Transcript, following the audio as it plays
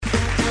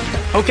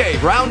Okay,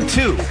 round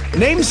two.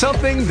 Name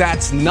something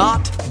that's not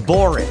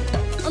boring.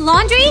 A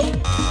laundry?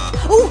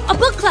 Ooh, a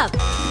book club.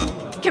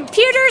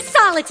 Computer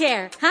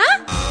solitaire,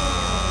 huh?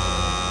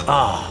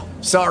 Ah,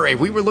 oh, sorry,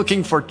 we were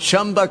looking for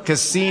Chumba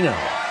Casino.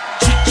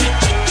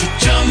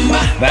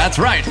 That's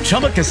right,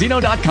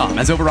 ChumbaCasino.com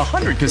has over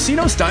 100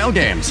 casino-style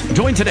games.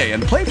 Join today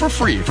and play for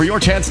free for your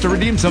chance to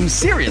redeem some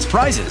serious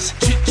prizes.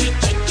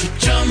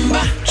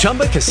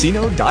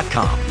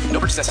 ChumbaCasino.com. No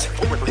purchase necessary.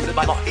 Void where prohibited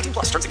by law. 18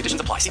 plus. Terms and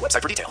conditions apply. See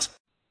website for details.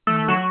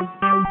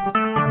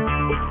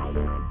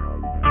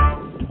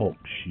 Talk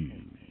shoes.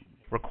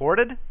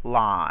 Recorded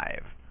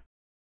live.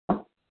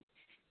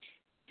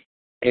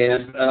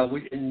 And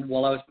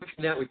while I was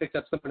pushing that, we picked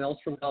up someone else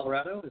from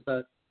Colorado. Is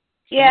that?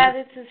 Yeah,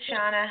 this is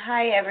Shauna.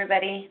 Hi,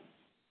 everybody.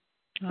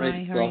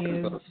 Hi, how are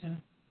you?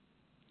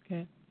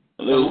 Good.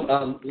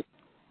 Hello.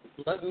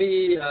 Let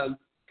me kind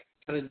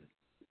of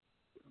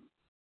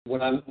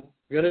what I'm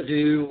going to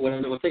do, what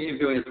I'm thinking of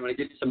doing is I'm going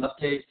to give you some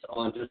updates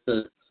on just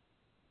the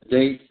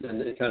dates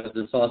and kind of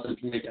the sausage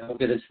making. I won't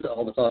get into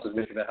all the sausage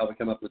making about how we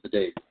come up with the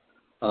dates.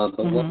 But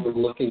what we're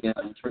looking at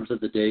in terms of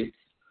the dates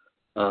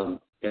and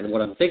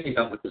what I'm thinking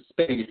about with the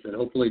space, and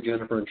hopefully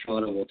Jennifer and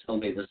Shauna will tell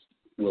me this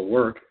will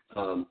work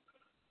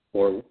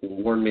or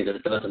warn me that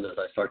it doesn't as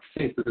I start to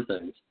think through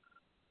things.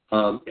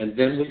 And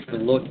then we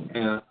can look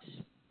at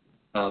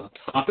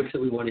topics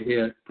that we want to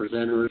hit,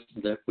 presenters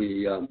that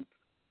we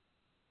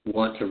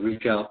want to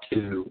reach out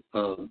to.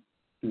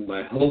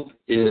 My hope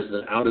is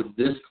that out of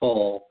this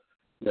call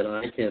that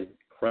I can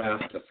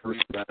craft a first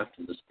draft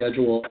of the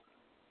schedule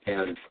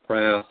and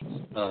craft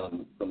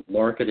the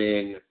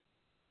marketing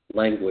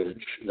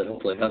language that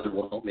hopefully Heather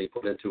will help me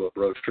put into a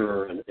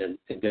brochure and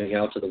getting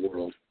out to the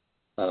world.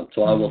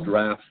 So I will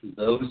draft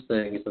those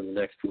things in the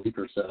next week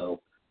or so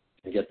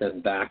and get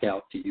them back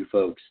out to you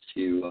folks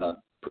to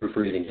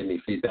proofread and give me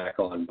feedback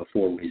on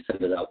before we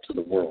send it out to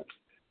the world.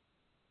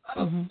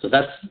 So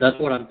that's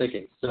what I'm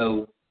thinking.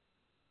 So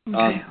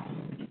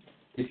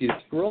if you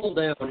scroll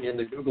down in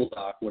the Google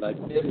Doc, what I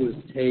did was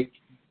take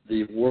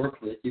the work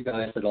that you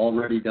guys had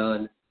already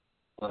done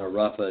on a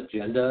rough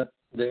agenda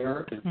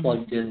there and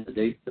plugged in the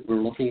dates that we're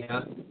looking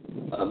at.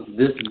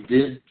 This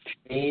did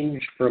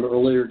change from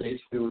earlier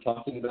dates we were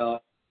talking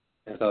about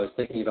as I was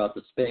thinking about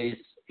the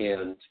space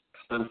and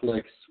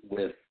conflicts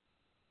with,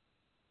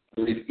 I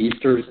believe,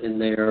 Easter's in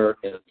there,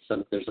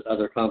 and there's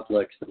other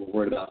conflicts that we're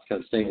worried about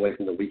kind of staying away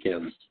from the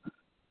weekends.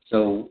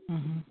 So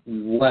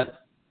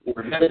what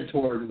we're headed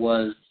toward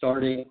was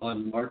starting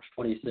on March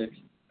 26th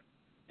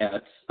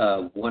at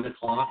 1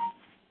 o'clock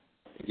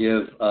to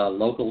give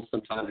locals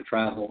some time to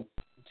travel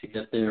to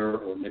get there,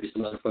 or maybe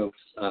some other folks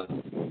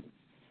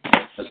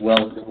as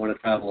well as want to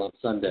travel on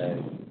Sunday.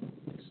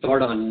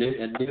 Start at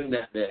noon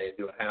that day and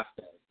do a half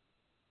day.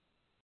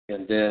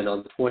 And then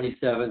on the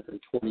 27th and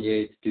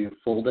 28th, do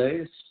full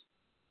days.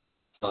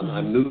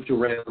 I moved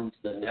around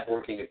the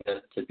networking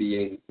event to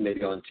being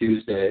maybe on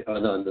Tuesday,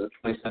 on the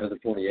 27th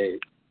and 28th.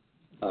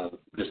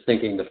 Just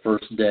thinking the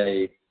first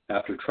day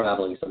after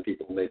traveling, some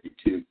people may be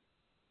too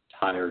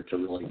tired to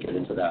really get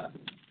into that.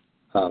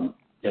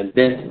 And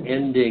then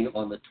ending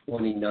on the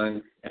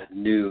 29th at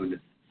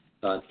noon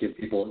to give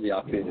people the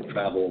opportunity to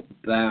travel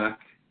back.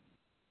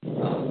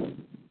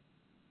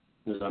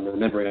 As I'm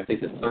remembering, I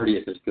think the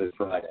 30th is Good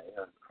Friday.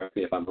 Correct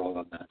me if I'm wrong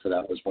on that. So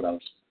that was what I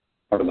was,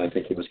 part of my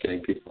thinking was getting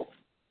people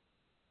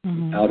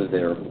out of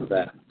there for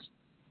that.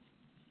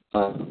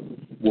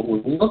 What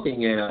we're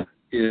looking at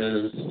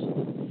is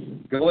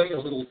going a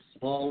little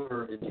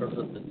smaller in terms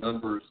of the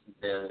numbers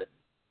than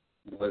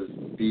was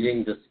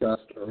being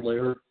discussed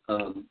earlier.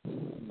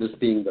 This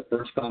being the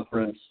first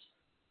conference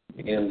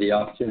and the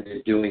opportunity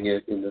of doing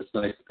it in this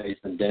nice space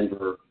in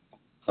Denver,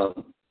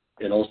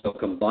 and also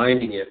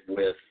combining it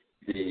with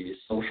the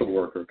social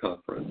worker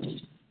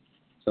conference.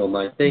 So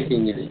my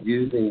thinking is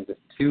using the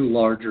two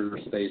larger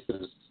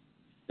spaces,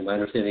 and my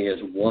understanding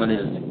is one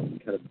is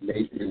kind of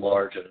majorly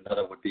large and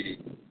another would be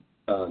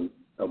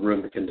a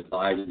room that can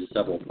divide into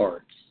several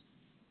parts.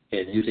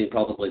 And using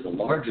probably the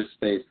largest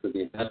space for the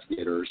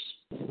investigators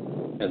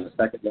and the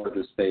second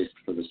largest space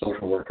for the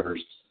social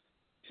workers,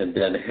 and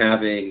then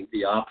having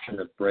the option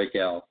of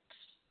breakouts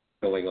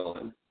going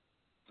on.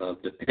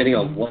 Depending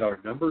on what our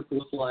numbers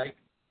look like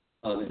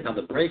and how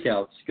the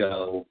breakouts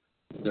go,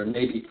 there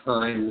may be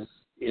times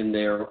in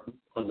there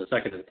on the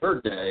second and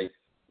third day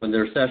when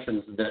there are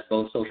sessions that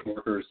both social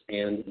workers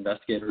and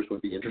investigators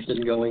would be interested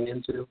in going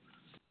into.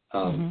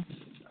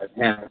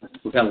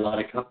 We've had a lot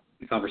of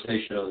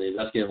conversation on the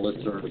investigator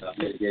listserv about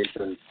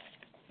mitigation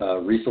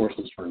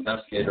resources for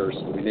investigators.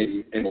 So we may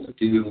be able to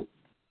do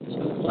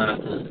some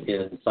classes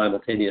in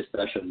simultaneous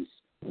sessions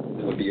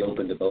that would be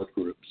open to both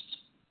groups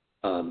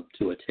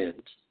to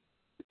attend.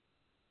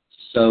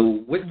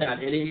 So with that,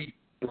 any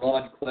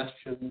broad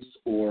questions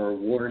or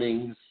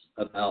warnings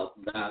about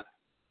that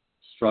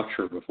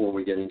structure before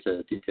we get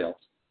into details?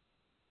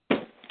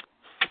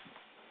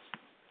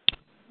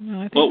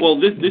 No, well,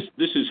 this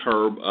is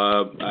Herb.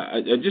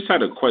 I just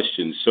had a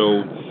question.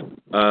 So,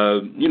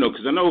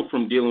 because I know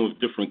from dealing with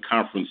different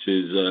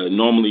conferences,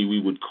 normally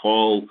we would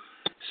call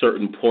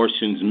certain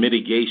portions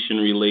mitigation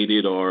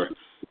related or,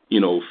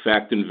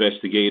 fact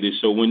investigated.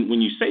 So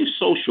when you say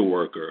social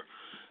worker,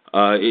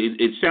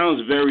 it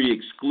sounds very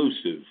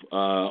exclusive.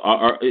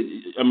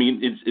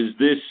 Is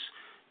this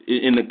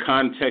in the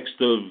context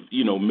of,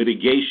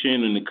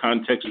 mitigation, in the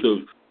context of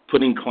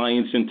putting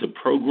clients into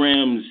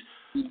programs?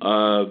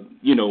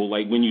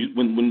 Like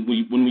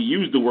when we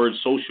use the word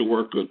social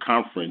worker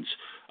conference,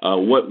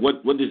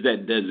 what does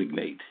that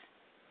designate?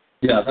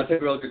 Yeah, that's a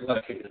real good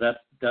question, because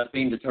that's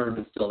being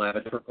determined still. I have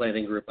a different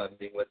planning group I'm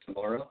meeting with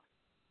tomorrow.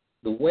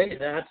 The way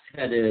that's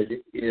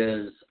headed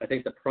is, I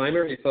think the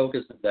primary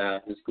focus of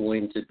that is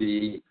going to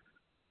be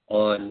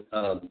on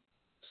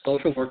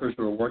social workers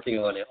who are working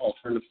on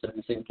alternative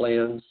sentencing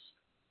plans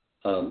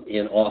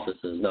in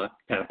offices, not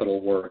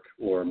capital work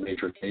or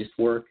major case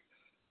work.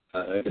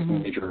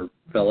 Major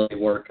felony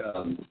work,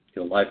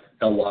 life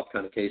LWOP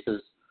kind of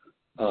cases.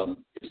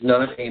 It's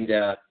not aimed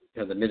at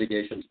the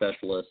mitigation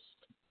specialists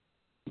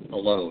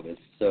alone.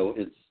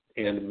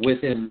 And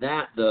within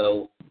that,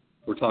 though,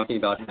 we're talking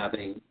about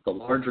having the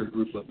larger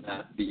group of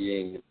that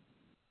being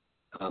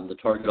the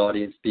target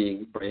audience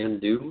being brand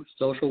new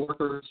social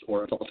workers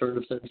or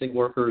alternative sentencing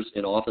workers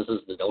in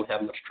offices that don't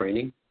have much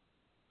training.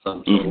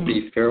 So it'll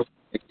be fairly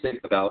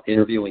basic about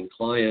interviewing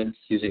clients,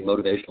 using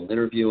motivational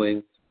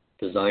interviewing,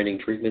 designing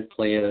treatment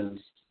plans,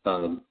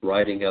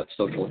 writing up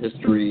social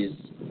histories,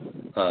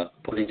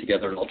 putting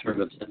together an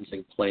alternative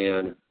sentencing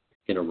plan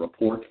in a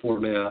report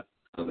format,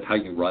 how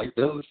you write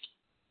those.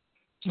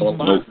 So a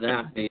lot of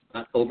that may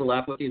not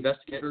overlap with the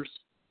investigators,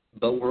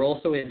 but we're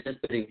also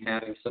anticipating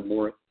having some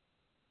more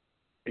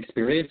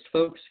experienced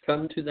folks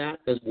come to that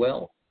as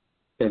well.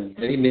 And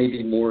they may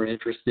be more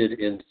interested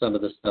in some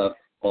of the stuff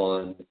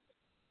on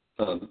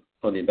the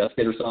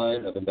investigator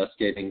side of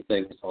investigating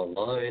things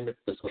online,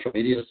 the social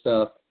media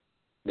stuff.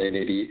 There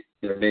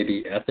may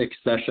be ethics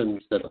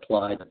sessions that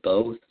apply to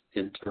both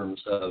in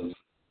terms of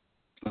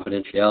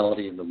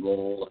confidentiality and the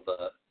role of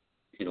a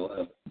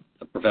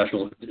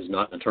professional who is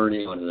not an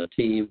attorney on a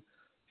team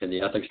and the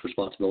ethics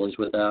responsibilities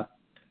with that.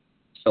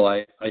 So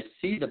I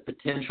see the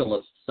potential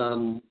of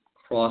some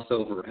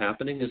crossover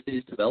happening as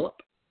these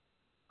develop,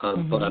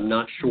 but I'm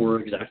not sure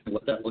exactly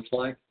what that looks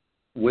like.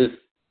 With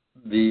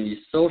the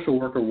social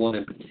worker one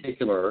in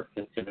particular,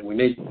 and we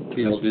may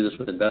be able to do this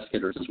with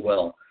investigators as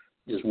well,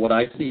 is what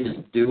I see is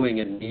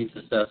doing a needs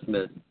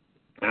assessment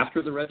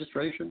after the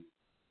registration,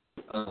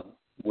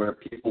 where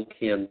people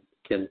can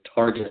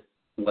target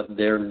what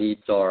their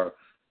needs are,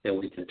 and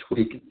we can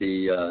tweak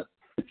the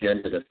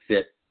agenda to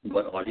fit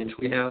what audience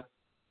we have.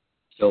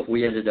 So if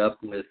we ended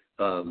up with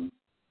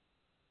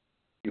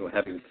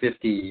having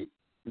 50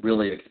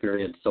 really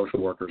experienced social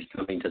workers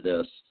coming to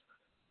this,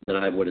 then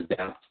I would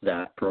adapt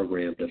that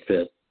program to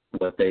fit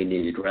what they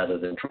need rather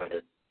than try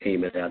to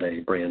aim it at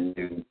a brand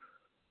new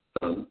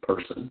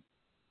person.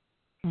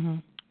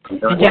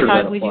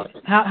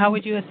 How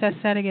would you assess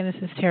that again?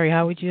 This is Terry.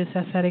 How would you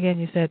assess that again?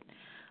 You said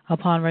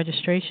upon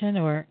registration,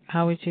 or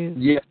how would you?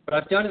 Yeah,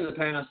 what I've done in the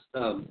past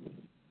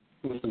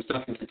with some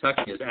stuff in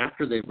Kentucky is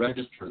after they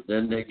register,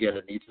 then they get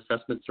a needs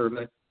assessment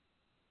survey,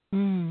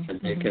 and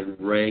they can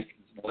rank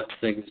what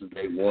things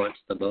they want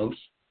the most,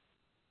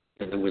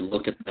 and then we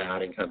look at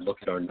that and kind of look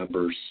at our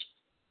numbers,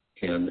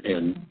 and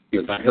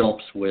that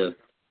helps with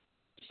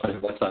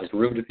deciding what size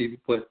room do people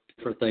put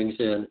different things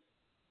in,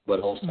 but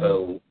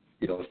also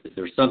if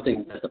there's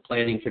something that the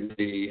planning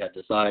committee had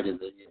decided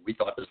that we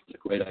thought this was a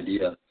great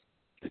idea,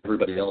 and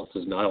everybody else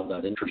is not all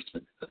that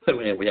interested,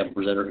 and we have a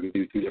presenter who can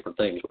do two different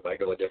things, we might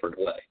go a different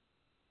way.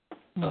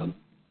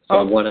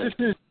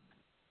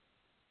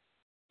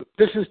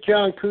 This is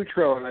John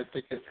Cutro, and I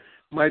think it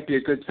might be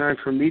a good time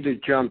for me to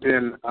jump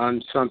in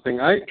on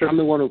something. I'm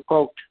the one who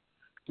poked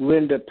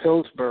Linda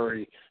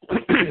Pillsbury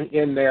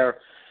in there.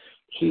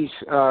 She's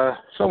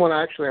someone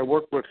actually I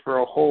worked with for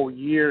a whole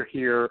year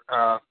here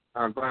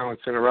on violence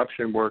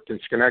interruption work in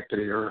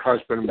Schenectady. Her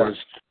husband was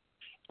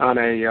on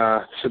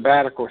a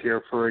sabbatical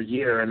here for a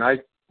year, and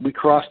we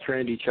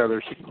cross-trained each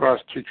other.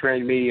 She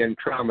trained me in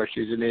trauma.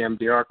 She's an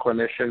EMDR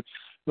clinician,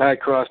 and I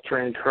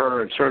cross-trained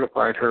her and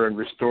certified her in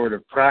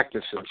restorative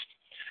practices.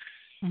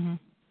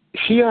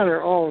 She on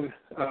her own,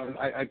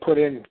 I put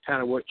in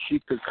kind of what she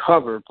could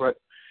cover, but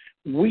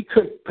we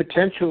could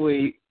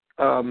potentially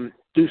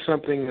do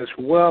something as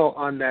well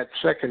on that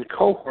second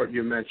cohort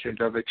you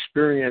mentioned of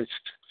experienced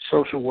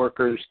social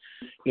workers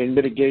in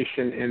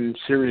mitigation in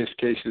serious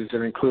cases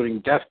and including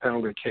death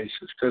penalty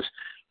cases. Because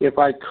if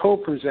I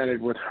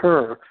co-presented with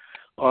her,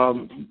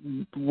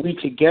 we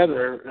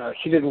together,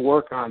 she didn't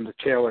work on the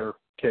Taylor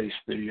case,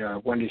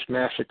 the Wendy's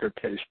Massacre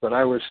case, but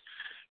I was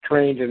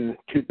trained in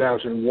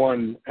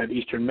 2001 at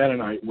Eastern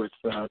Mennonite with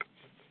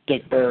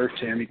Dick Burr,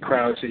 Sammy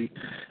Krause,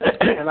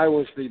 and I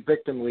was the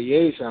victim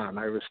liaison.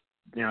 I was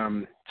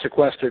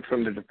sequestered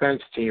from the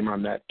defense team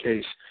on that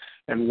case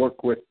and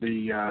worked with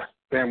the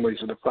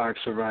families of the 5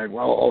 survived,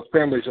 all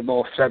families of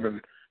all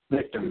 7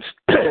 victims,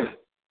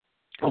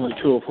 only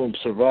 2 of whom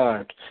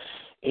survived.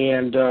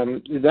 And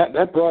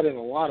that brought in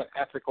a lot of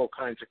ethical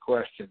kinds of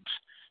questions.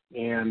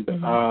 And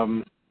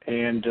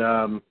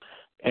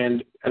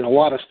and a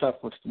lot of stuff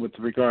with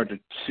regard to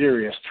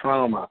serious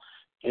trauma,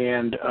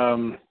 and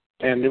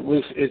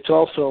it's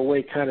also a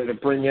way kind of to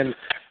bring in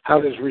how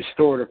does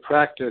restorative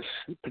practice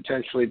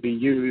potentially be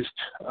used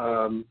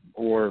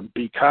or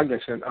be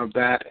cognizant of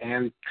that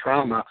and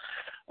trauma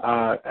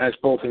as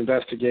both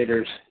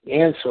investigators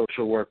and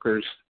social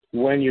workers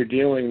when you're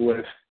dealing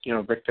with,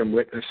 victim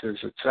witnesses,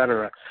 et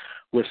cetera,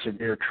 with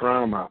severe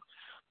trauma.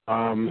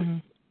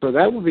 So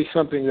that would be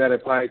something that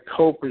if I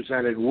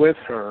co-presented with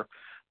her,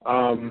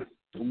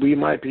 we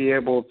might be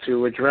able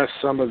to address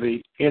some of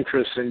the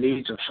interests and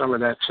needs of some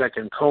of that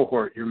second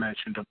cohort you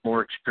mentioned of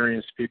more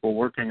experienced people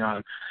working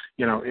on,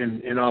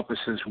 in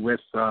offices with,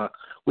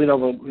 we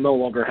no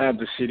longer have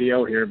the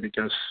CDO here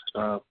because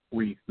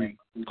we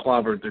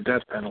clobbered the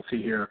death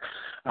penalty here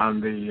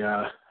on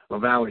the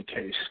Valley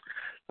case.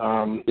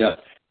 Yeah.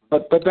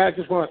 But I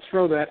just want to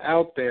throw that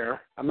out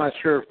there. I'm not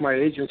sure if my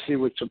agency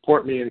would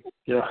support me,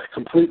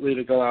 completely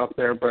to go out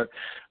there, but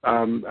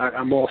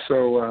I'm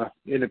also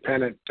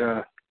independent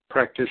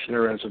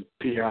practitioner as a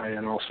PI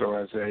and also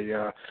as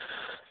a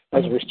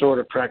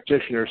restorative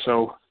practitioner.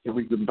 So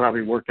we could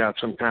probably work out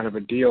some kind of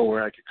a deal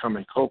where I could come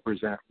and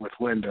co-present with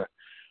Linda.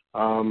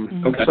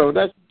 Okay. So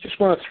just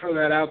want to throw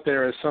that out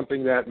there as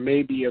something that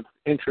may be of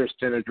interest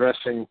in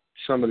addressing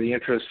some of the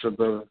interests of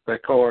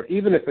that cohort,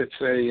 even if it's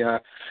a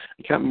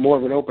more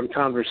of an open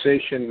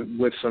conversation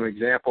with some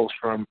examples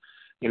from,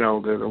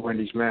 the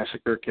Wendy's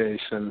massacre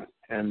case, and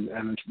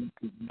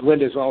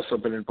Linda's also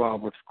been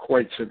involved with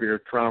quite severe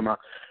trauma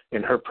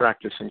in her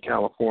practice in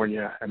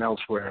California and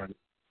elsewhere. And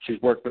she's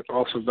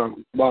also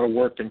done a lot of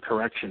work in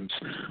corrections,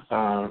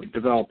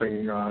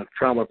 developing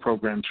trauma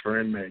programs for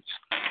inmates.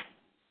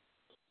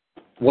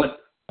 I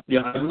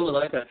really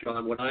like that,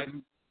 John. What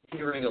I'm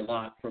hearing a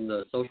lot from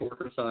the social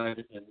worker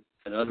side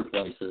and other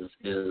places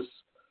is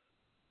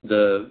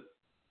the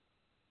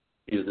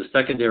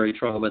secondary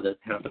trauma that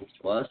happens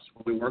to us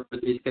when we work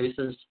with these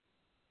cases.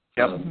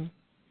 Yep.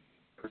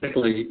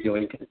 Particularly,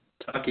 in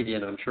Kentucky,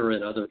 and I'm sure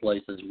in other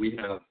places, we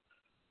have,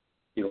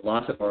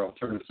 lots of our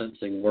alternative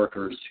sentencing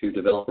workers who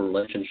develop a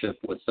relationship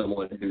with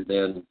someone who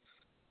then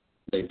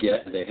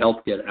they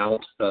help get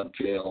out of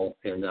jail,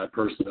 and that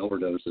person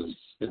overdoses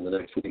in the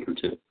next week or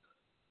two.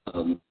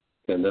 And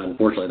then,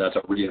 unfortunately, that's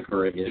a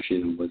reoccurring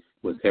issue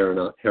with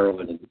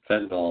heroin and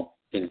fentanyl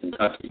in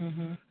Kentucky.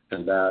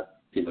 And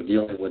that,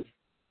 dealing with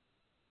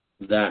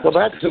that, well,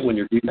 that's when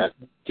you're doing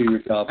your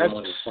job well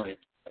on your client.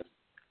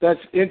 That's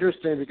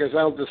interesting because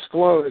I'll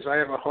disclose I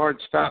have a hard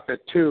stop at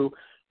 2:00.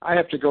 I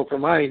have to go for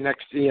my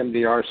next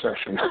EMDR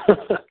session.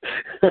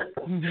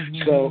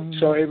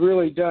 So it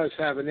really does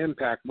have an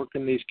impact.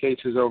 Working these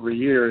cases over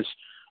years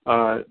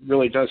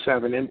really does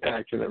have an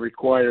impact, and it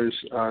requires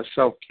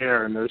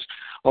self-care. And there's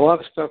a lot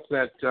of stuff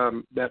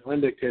that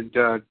Linda could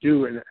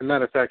do. And as a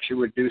matter of fact, she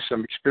would do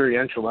some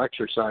experiential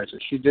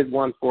exercises. She did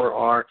one for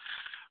our,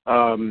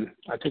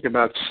 I think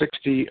about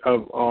 60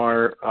 of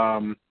our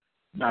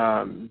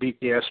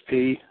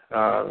BPSP,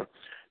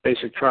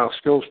 Basic Trial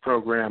Skills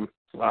Program,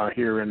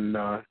 here and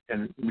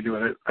we do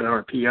it at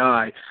our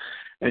PI,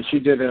 and she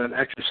did an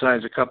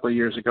exercise a couple of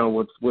years ago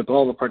with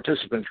all the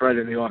participants right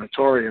in the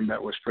auditorium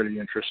that was pretty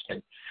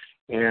interesting.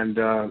 And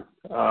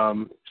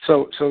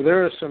so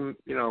there are some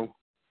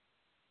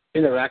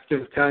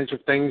interactive kinds of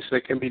things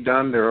that can be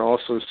done. There are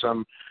also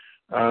some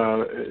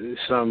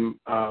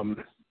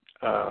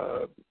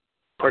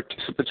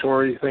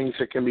participatory things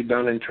that can be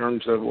done in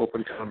terms of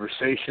open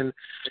conversation.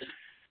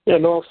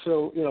 And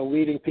also,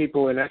 leading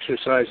people in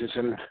exercises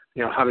and,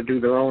 how to do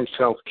their own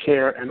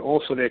self-care, and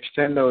also to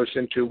extend those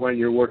into when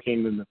you're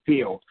working in the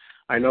field.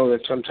 I know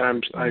that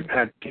sometimes I've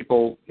had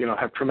people,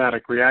 have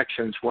traumatic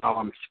reactions while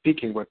I'm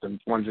speaking with them.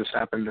 One just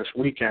happened this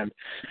weekend,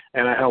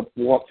 and I helped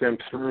walk them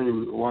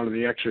through one of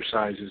the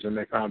exercises, and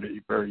they found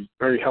it very,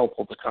 very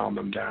helpful to calm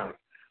them down.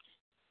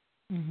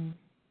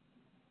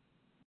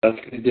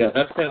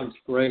 That sounds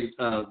great.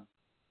 I'm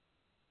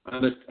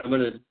going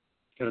to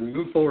kind of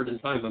move forward in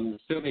time. I'm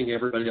assuming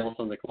everybody else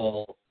on the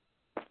call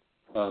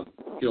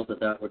feels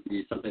that would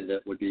be something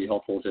that would be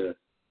helpful to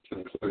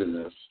include in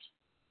this.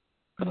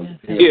 I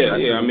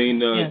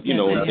mean,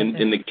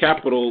 in the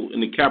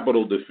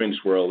capital defense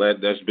world,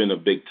 that's been a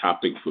big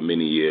topic for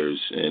many years,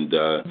 and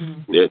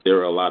there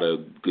are a lot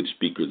of good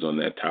speakers on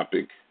that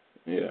topic.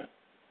 Yeah.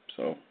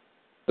 So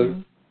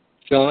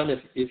John,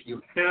 if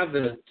you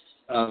haven't,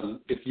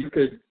 if you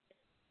could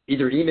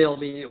either email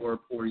me or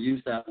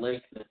use that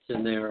link that's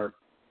in there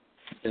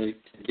to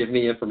give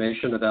me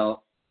information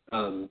about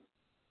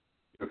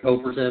your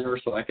co-presenter,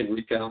 so I can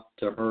reach out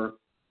to her.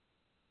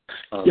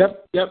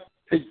 Yep.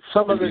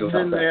 Some of it's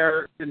in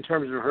there in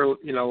terms of her,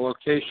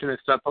 location and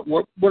stuff. But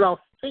what I'll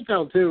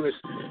do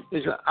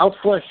is I'll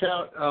flesh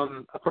out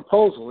a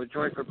proposal, a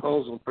joint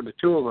proposal for the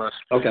two of us.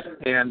 Okay.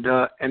 And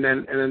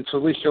then so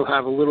at least you'll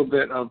have a little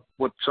bit of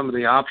what some of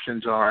the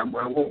options are.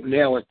 I won't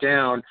nail it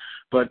down,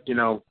 but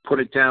put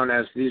it down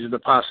as these are the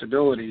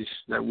possibilities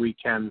that we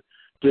can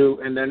do.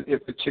 And then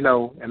if it's an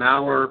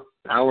hour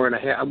and a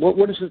half,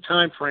 what is the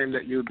time frame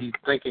that you'd be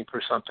thinking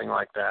for something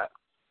like that?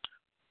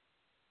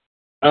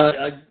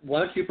 Why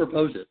don't you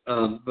propose it?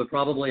 But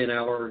probably an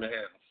hour and a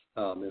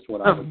half is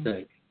what I would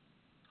think.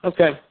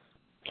 Okay.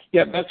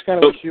 Yeah, that's kind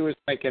of what she was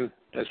thinking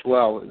as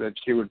well, that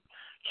she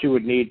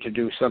would need to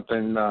do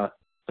something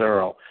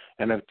thorough.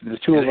 And if the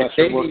two of us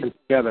are working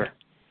together,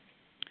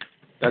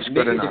 that's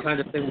good enough. The kind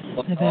of thing we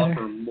want to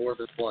offer more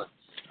than once.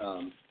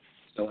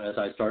 So as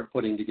I start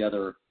putting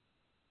together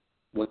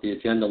what the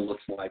agenda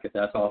looks like, if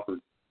that's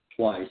offered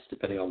twice,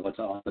 depending on what's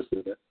opposite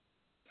of it.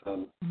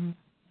 So,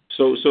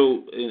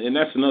 and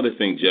that's another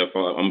thing, Jeff.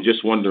 I'm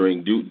just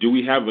wondering, do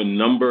we have a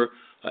number,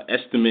 an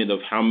estimate of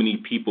how many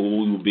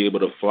people we will be able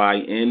to fly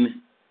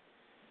in?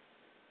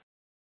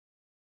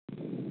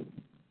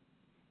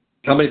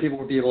 How many people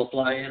will be able to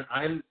fly in?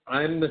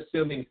 I'm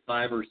assuming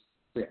 5 or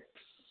 6.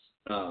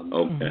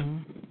 Okay.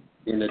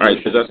 In addition all right,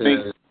 because I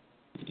think,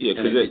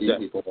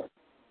 people.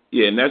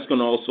 Yeah, and that's going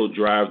to also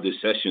drive the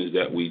sessions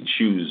that we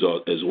choose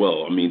as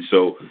well.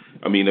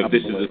 If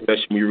this is a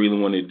session we really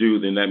want to do,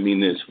 then that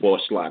means there's 4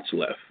 slots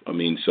left.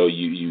 So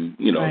you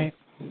know, right.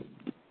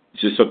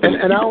 It's just something.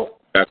 And I'll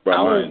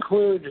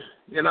include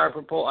in our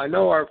proposal. I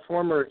know our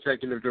former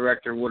executive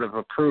director would have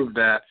approved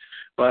that,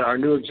 but our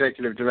new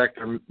executive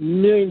director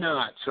may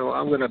not. So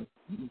I'm going to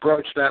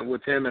broach that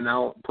with him, and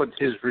I'll put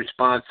his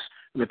response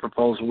in the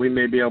proposal. We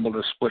may be able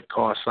to split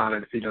costs on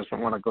it if he doesn't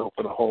want to go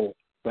for the whole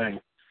thing.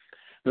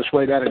 This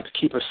way, that'll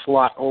keep a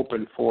slot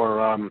open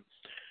for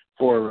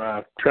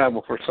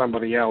travel for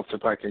somebody else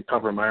if I can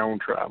cover my own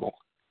travel.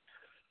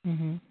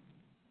 Mm-hmm.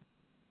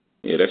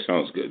 Yeah, that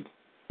sounds good.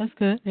 That's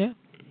good. Yeah.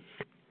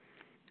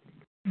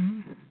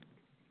 Mm-hmm.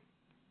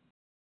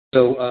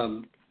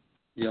 So,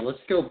 let's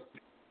go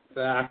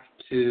back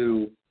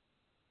to.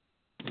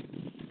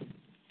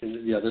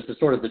 This is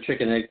sort of the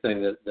chicken egg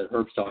thing that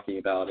Herb's talking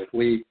about. If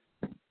we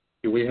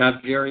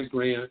have Jerry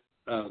Grant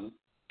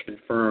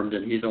confirmed,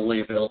 and he's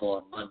only available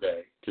on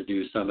Monday to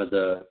do some of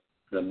the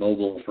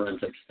mobile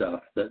forensic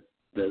stuff that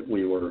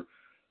we were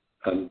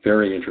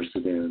very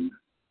interested in.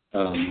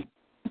 And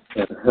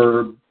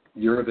Herb,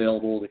 you're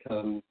available to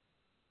come.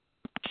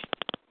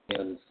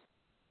 And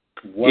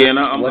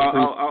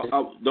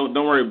I'll don't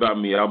worry about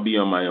me. I'll be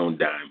on my own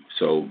dime.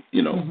 So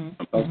you don't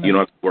have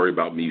to worry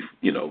about me,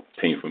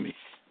 paying for me.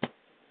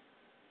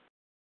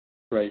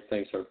 Great,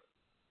 thanks, Herb.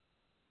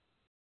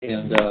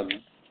 And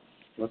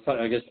let's,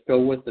 I guess,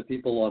 go with the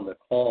people on the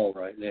call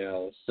right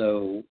now.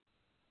 So,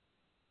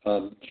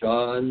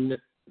 John,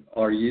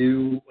 are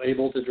you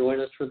able to join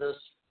us for this?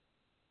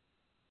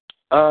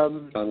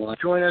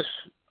 Join us.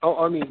 Oh,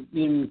 I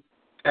mean,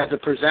 as a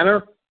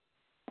presenter?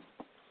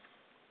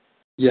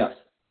 Yes.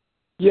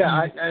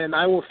 Yeah,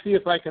 I will see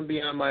if I can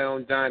be on my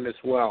own dime as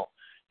well.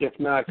 If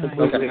not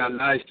completely on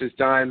Nice's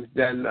dime,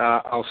 then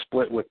I'll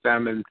split with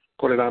them and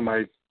put it on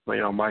my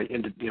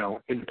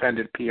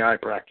independent PI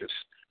practice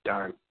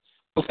dime.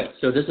 Okay,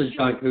 so this is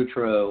John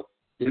Coutreau.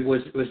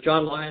 Was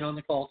John Lyon on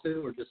the call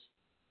too, or just?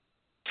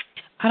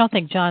 I don't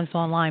think John's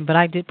online, but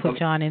I did put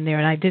John in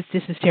there, and this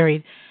is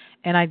Terry,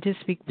 and I did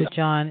speak with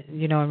John,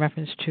 in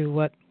reference to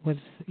what was,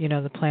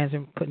 the plans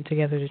and putting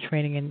together the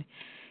training, and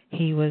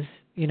he was,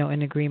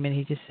 in agreement.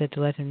 He just said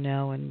to let him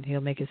know, and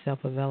he'll make himself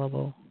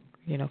available,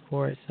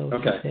 for it. So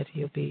he said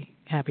he'll be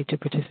happy to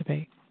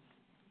participate.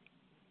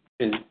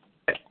 And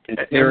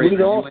Terry,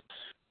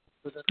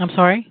 I'm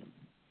sorry?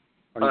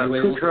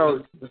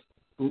 Coutreau.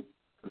 I'm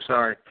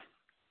sorry.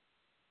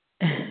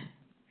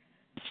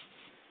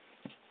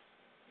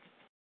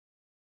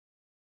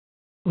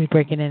 We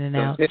breaking in and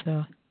out.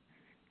 So.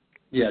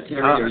 Yeah,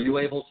 Terry, are you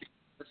able to?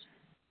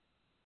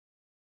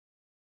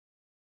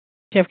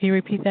 Jeff, can you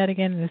repeat that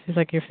again? This is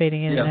like you're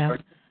fading in and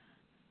out.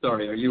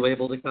 Sorry, are you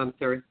able to come,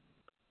 Terry?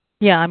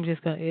 Yeah,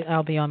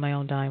 I'll be on my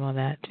own dime on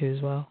that too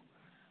as well.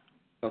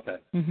 Okay.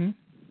 Mm-hmm.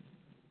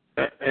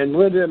 And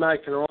Linda and I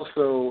can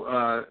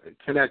also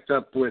connect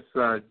up with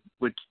the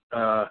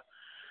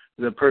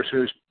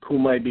person who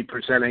might be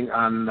presenting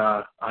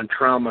on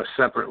trauma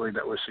separately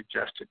that was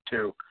suggested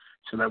too,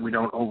 so that we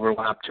don't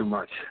overlap too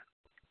much.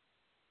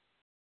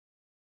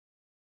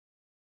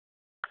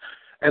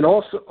 And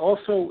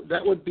also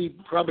that would be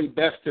probably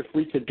best if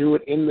we could do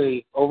it in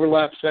the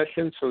overlap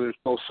session, so there's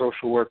both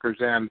social workers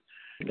and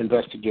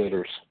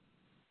investigators.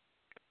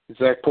 Does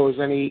that pose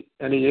any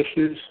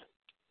issues?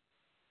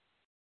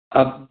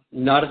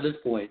 Not at this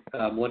point.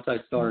 Once I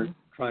start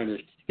trying to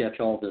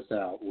sketch all this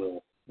out,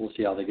 we'll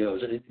see how that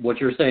goes. And what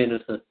you're saying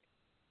is that,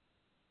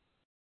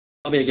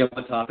 tell me again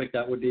what topic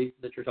that would be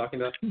that you're talking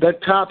about?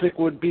 That topic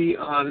would be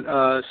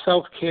on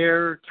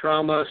self-care,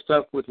 trauma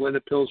stuff with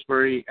Linda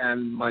Pillsbury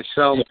and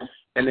myself,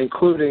 and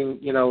including,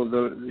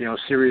 the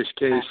serious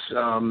case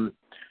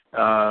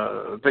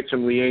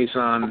victim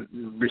liaison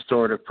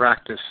restorative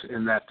practice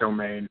in that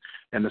domain,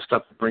 and the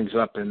stuff it brings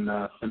up in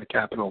the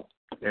capital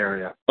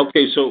area.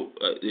 Okay, so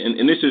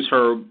and this is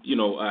Herb.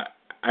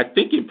 I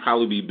think it'd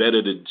probably be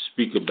better to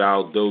speak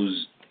about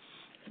those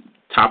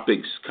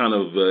topics kind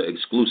of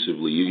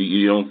exclusively.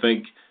 You don't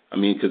think?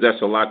 Because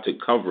that's a lot to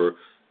cover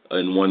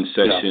in one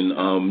session.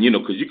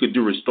 Because you could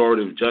do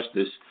restorative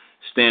justice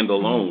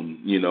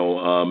standalone.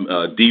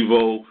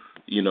 Devo.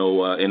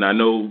 And I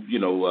know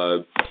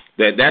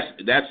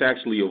That's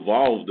actually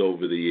evolved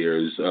over the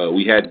years.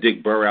 We had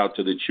Dick Burr out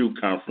to the True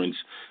Conference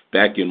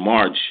back in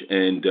March,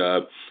 and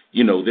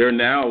they're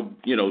now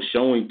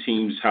showing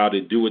teams how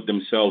to do it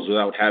themselves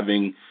without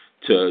having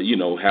to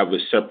have a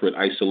separate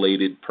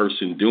isolated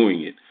person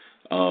doing it.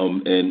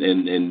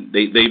 And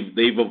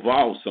they've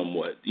evolved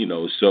somewhat.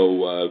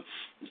 So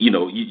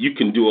you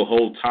can do a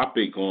whole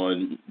topic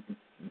on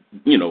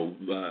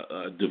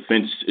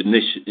defense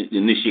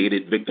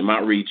initiated victim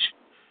outreach,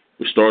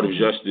 restorative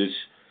justice,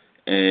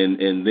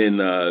 and then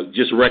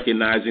just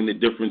recognizing the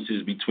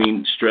differences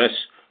between stress,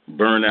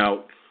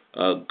 burnout,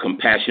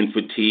 compassion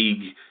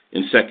fatigue,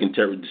 and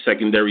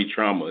secondary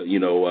trauma.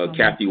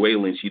 Kathy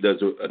Whalen, she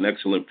does an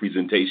excellent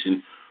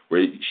presentation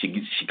where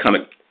she kind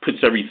of puts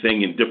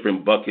everything in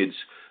different buckets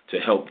to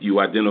help you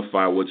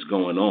identify what's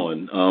going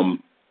on.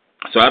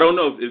 So I don't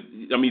know.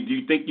 Do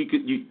you think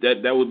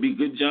that would be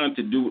good, John,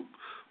 to do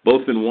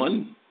both in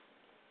one?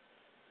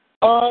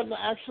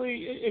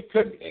 Actually,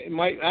 it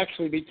might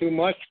actually be too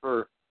much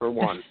for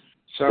one.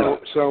 So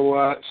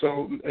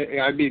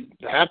I'd be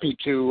happy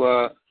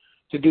to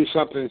do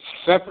something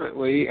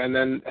separately, and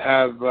then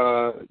have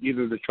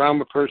either the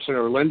trauma person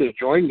or Linda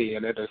join me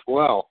in it as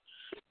well.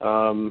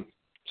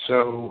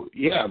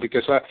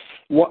 Because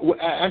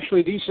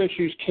actually these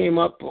issues came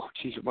up.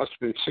 It must have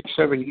been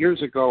 6-7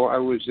 years ago. I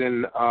was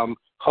in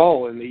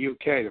Hull in the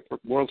UK, the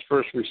world's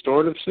first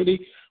restorative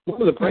city.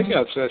 One of the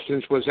breakout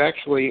sessions was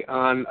actually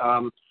on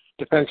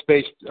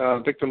defense-based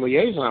victim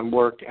liaison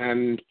work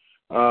and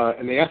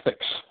the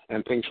ethics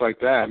and things like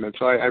that. And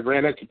so I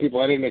ran into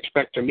people I didn't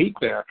expect to meet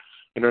there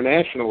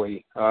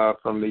internationally,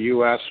 from the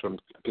U.S., from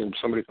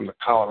somebody from the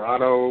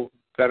Colorado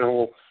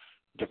Federal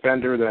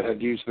Defender that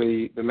had used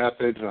the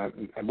method.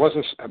 It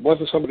wasn't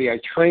somebody I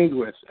trained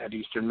with at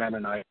Eastern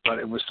Mennonite, but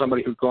it was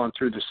somebody who'd gone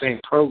through the same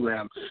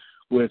program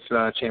with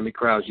Tammy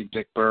Krause,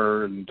 Dick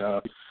Burr, and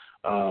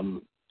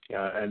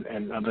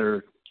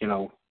other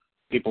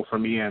people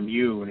from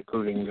EMU,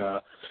 including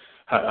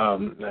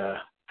Howard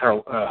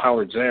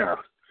Zare,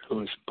 who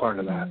was part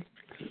of that.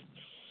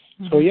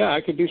 So I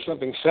could do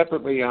something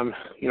separately on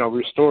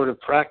restorative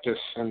practice,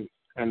 and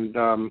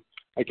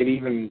I could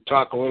even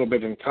talk a little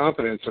bit in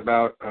confidence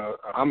about a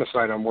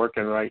homicide I'm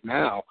working right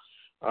now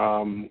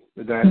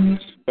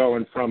that's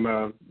going from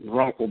a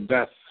wrongful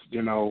death,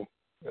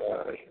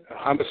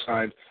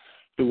 homicide,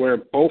 to where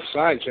both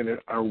sides in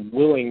it are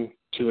willing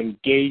to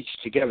engage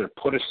together,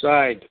 put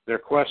aside their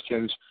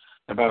questions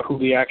about who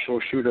the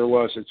actual shooter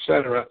was,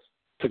 etc.,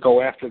 to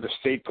go after the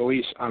state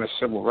police on a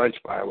civil rights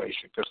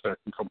violation, because they're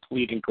in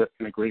complete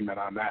agreement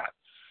on that.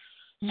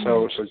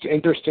 So it's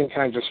interesting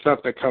kinds of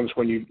stuff that comes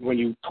when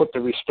you put the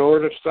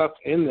restorative stuff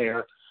in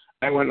there.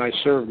 I went and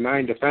I served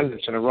 9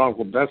 defendants in a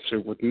wrongful death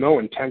suit with no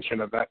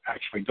intention of that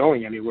actually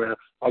going anywhere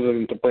other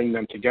than to bring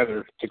them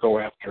together to go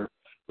after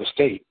the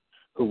state,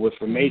 who was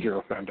the major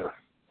offender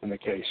in the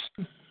case.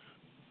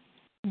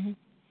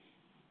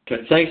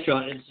 Okay, thanks,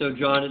 John. And so,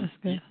 John,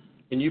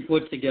 can you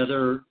put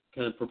together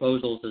kind of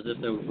proposals as if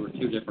there were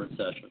 2 different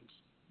sessions?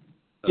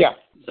 Yeah.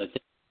 So I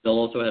think they'll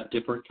also have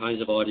different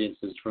kinds of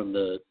audiences from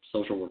the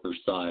social worker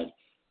side.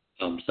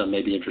 Some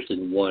may be interested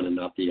in one and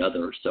not the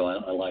other, so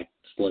I like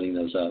splitting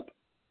those up.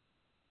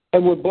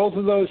 And would both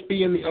of those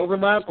be in the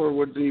overlap, or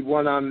would the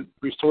one on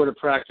restorative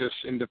practice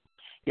in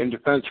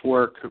defense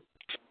work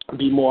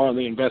be more on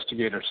the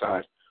investigator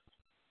side?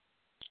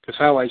 Because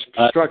how I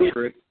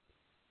structure it.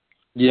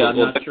 Yeah, I'm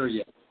not sure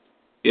yet.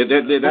 Yeah,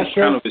 that's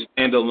kind of a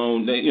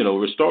standalone.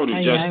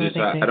 Restorative justice.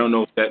 I don't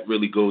know if that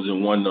really goes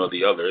in one or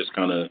the other. It's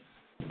kind of,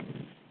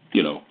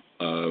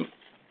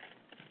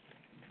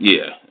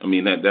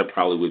 that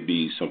probably would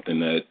be something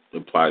that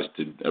applies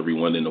to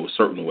everyone in a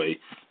certain way,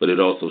 but it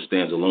also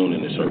stands alone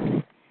in a certain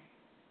way.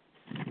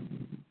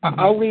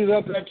 I'll leave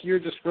that to your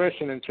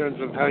discretion in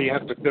terms of how you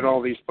have to fit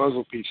all these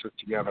puzzle pieces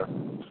together.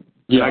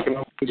 Yeah. I can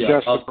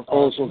adjust the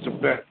proposal to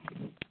fit.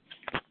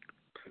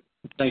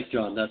 Thanks,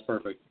 John. That's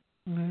perfect.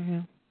 Mm-hmm.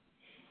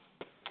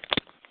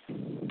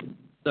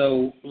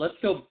 So let's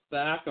go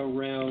back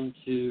around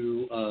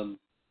to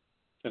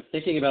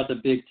thinking about the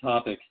big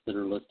topics that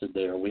are listed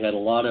there. We had a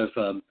lot of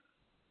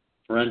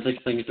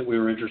forensic things that we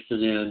were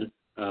interested in.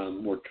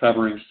 We're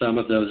covering some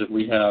of those. If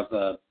we have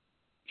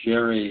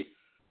Jerry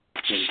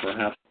and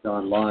perhaps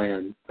John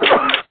Lyon,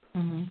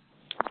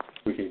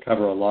 we can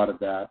cover a lot of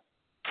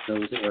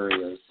those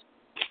areas.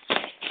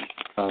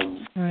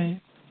 Right.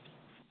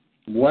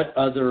 What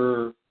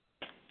other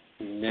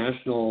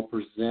national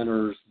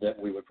presenters that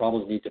we would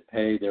probably need to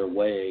pay their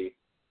way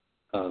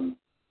do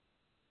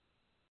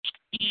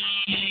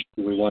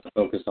we want to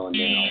focus on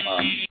now?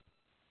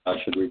 I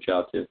should reach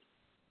out to.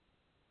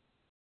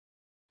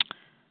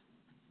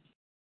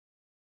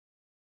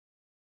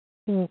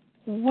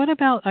 What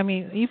about,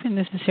 even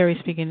necessary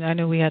speaking, I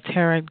know we had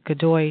Tara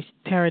Godoy.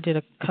 Tara did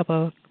a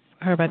couple,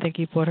 Herb, I think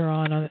you put her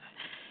on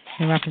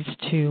in reference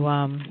to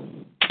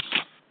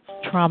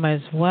trauma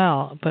as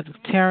well. But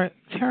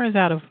Tara's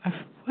out of...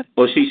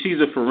 Well,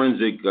 she's a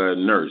forensic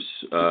nurse.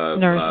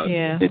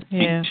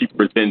 She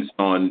presents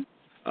on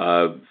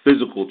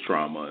physical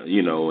trauma,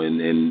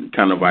 and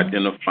kind of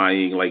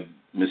identifying, like,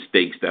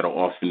 mistakes that are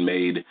often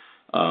made,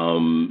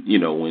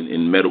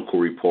 in medical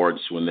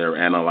reports when they're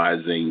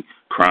analyzing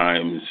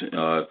crimes.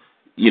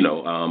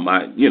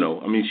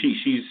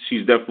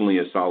 She's definitely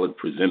a solid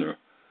presenter.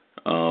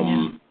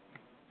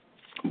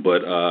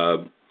 But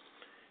I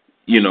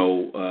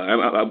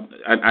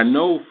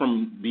know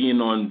from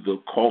being on the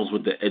calls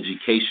with the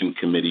education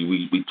committee,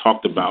 we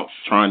talked about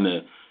trying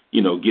to,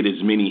 get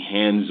as many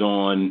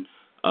hands-on,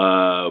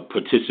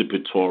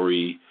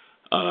 participatory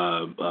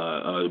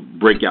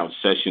breakout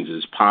sessions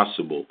as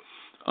possible.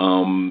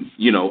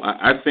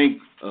 I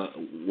think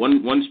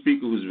one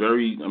speaker who's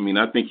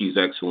I think he's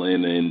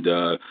excellent, and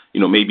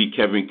maybe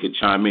Kevin could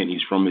chime in.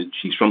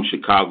 She's from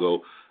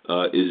Chicago.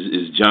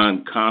 Is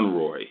John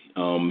Conroy?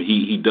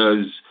 He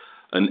does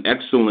an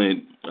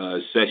excellent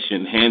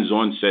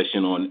hands-on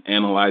session on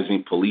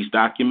analyzing police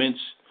documents,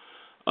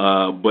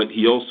 but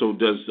he also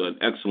does an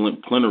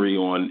excellent plenary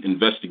on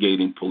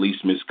investigating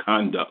police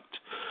misconduct.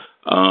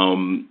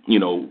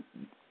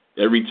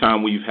 Every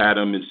time we've had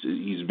him,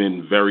 he's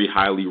been very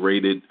highly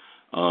rated,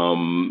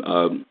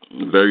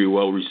 very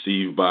well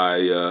received by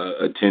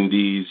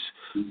attendees.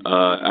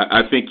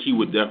 I think he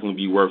would definitely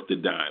be worth the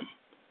dime.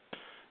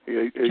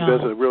 He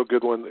does a real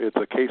good one. It's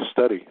a case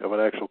study of an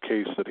actual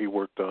case that he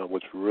worked on,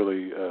 which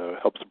really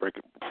helps to bring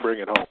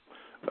it home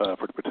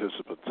for the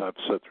participants. I've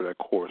sat through that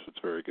course. It's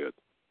very good.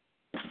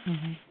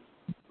 Mm-hmm.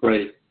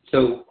 Great.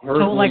 So,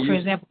 Herb, for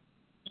example,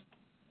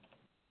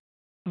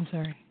 I'm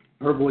sorry.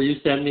 Herb, will you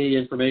send me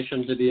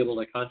information to be able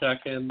to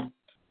contact him?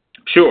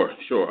 Sure.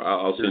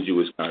 I'll send you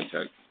his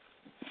contact.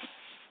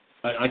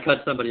 I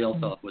cut somebody else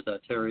off. Was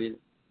that Terry?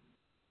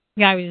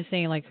 Yeah, I was just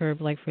saying, like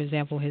Herb, like for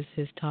example, his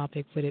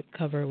topic, would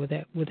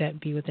that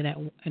be within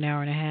an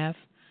hour and a half,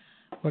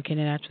 or can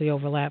it actually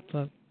overlap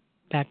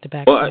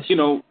back-to-back? Well,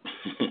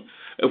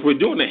 if we're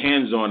doing the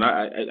hands-on,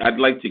 I'd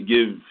like to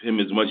give him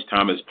as much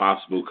time as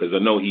possible, because I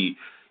know he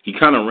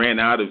kind of ran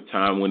out of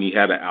time when he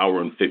had an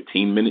hour and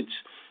 15 minutes.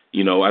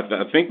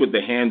 I think with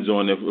the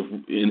hands-on, if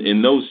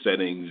in those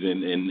settings,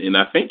 and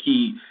I think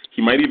he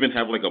might even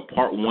have like a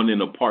part 1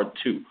 and a part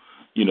 2.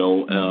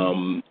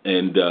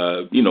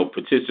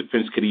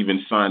 Participants could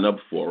even sign up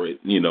for it,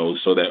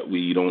 so that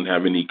we don't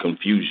have any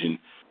confusion.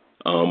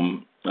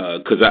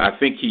 Because I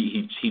think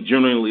he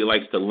generally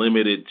likes to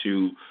limit it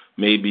to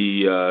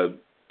maybe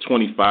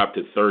 25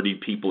 to 30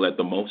 people at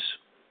the most.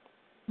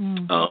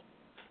 I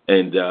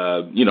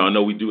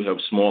know we do have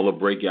smaller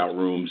breakout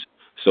rooms,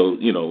 so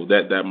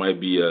that might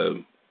be a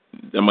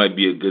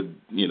good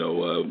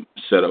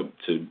setup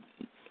to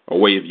a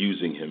way of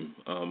using him.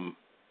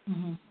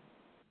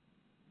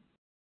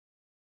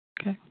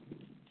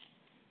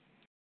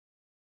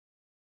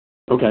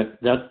 Okay,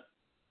 that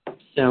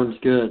sounds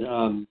good.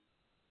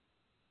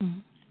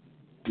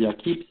 Yeah,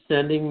 keep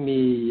sending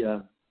me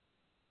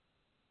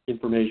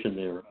information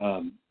there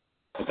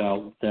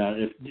about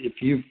that. If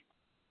he's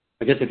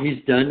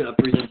done a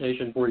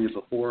presentation for you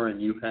before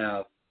and you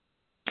have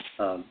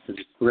the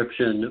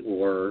description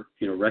or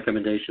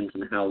recommendations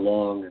and how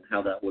long and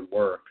how that would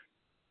work.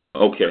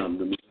 Okay.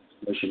 The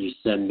information you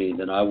send me,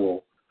 then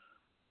I'll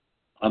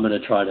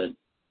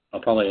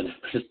probably end up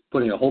just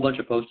putting a whole bunch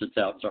of Post-its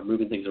out and start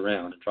moving things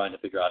around and trying to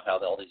figure out how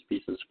all these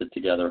pieces fit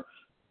together.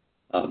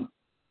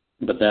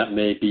 But that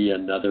may be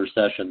another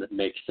session that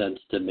makes sense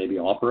to maybe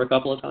offer a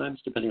couple of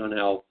times, depending on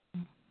how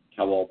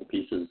all the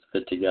pieces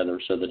fit together,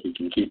 so that he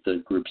can keep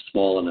the group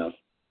small enough.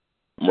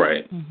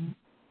 Right.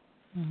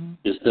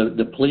 Is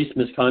the police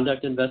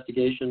misconduct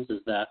investigations, is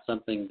that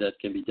something that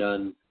can be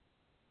done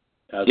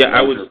as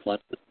a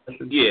plenary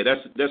session? Yeah,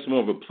 that's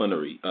more of a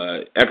plenary.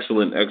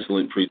 Excellent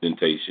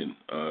presentation.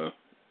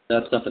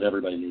 That's stuff that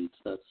everybody needs.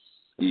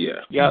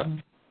 Yeah.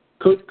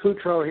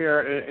 Kutro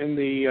here in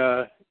the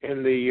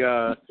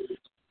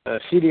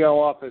CDO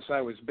office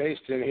I was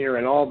based in here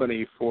in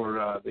Albany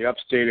for the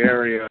upstate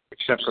area,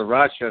 except for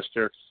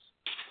Rochester.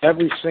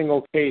 Every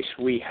single case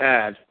we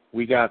had,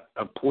 we got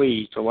a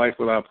plea to life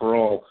without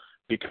parole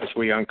because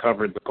we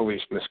uncovered the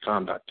police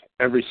misconduct.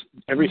 Every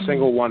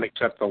single one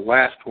except the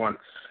last one,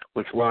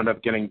 which wound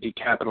up getting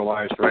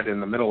decapitalized right in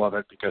the middle of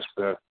it because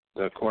of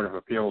the Court of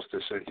Appeals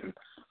decision.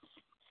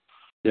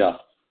 Yeah.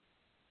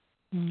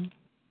 And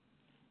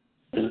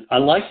I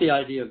like the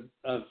idea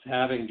of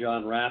having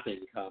John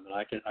Rapping come, and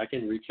I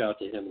can reach out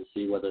to him and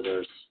see whether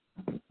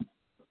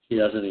he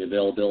has any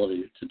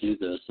availability to do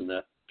this in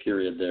that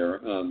period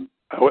there.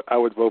 I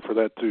would vote for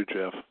that too,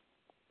 Jeff.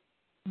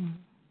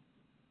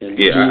 And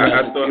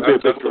I thought it'd be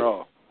a big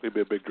draw. It'd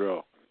be a big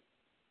draw.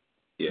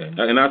 Yeah,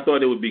 and I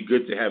thought it would be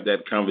good to have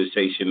that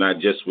conversation not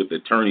just with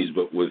attorneys,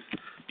 but with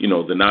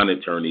the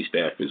non-attorney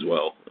staff as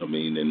well. I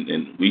mean,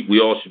 and we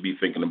all should be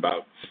thinking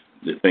about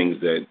the things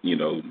that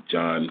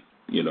John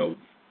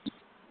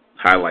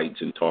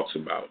highlights and talks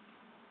about.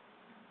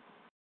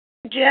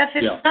 Jeff,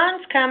 if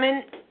John's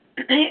coming,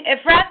 if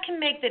Rob can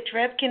make the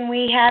trip, can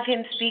we have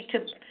him speak to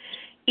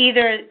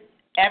either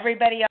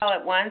everybody all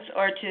at once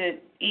or to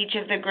each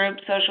of the group,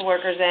 social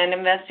workers and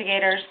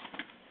investigators?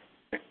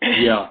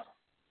 Yeah,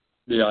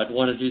 I'd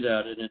want to do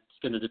that, and it's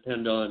going to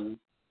depend on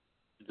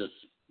this,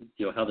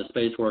 how the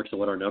space works and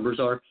what our numbers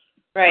are.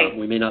 Right.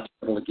 We may not be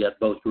able to get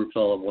both groups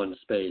all in one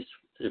space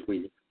if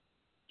we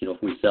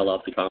sell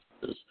out the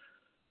conferences.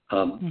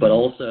 But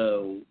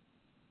also,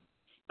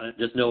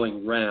 just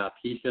knowing Rap,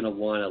 he's going to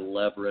want to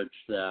leverage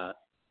that,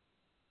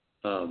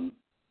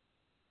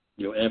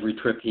 every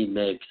trip he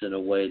makes in a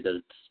way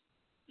that's,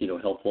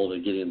 helpful to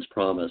Gideon's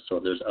Promise. So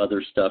if there's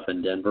other stuff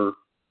in Denver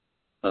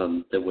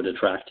that would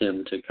attract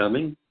him to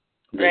coming,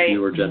 that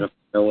you or Jennifer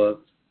Noah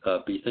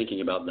be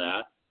thinking about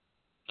that.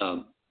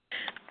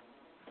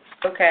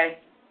 Okay.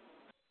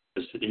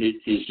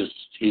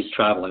 He's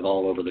traveling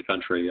all over the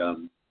country,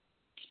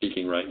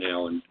 speaking right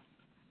now, and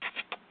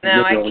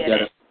no, I get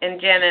it. And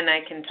Jen and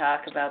I can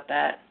talk about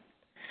that.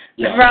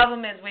 Yeah. The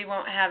problem is we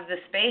won't have the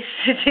space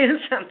to do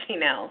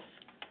something else.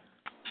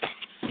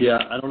 Yeah,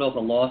 I don't know if a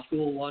law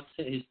school wants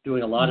it. He's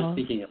doing a lot of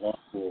speaking at law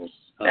schools.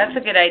 That's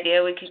a good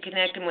idea. We could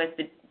connect him with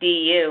the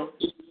DU.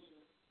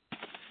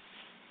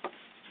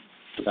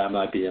 So that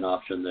might be an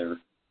option there.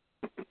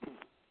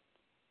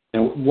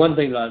 And one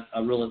thing that I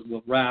really,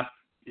 with Rap,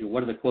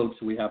 one of the quotes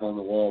we have on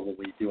the wall when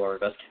we do our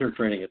investigator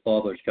training at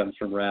Fallbridge comes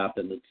from Rap,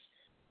 and it's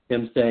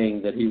him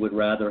saying that he would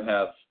rather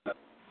have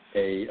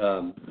a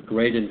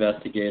great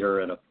investigator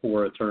and a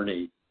poor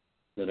attorney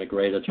than a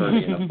great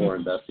attorney and a poor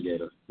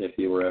investigator if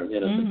he were an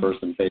innocent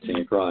person facing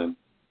a crime.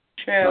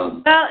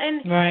 True. Well,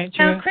 and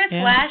Chris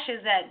Lash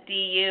is at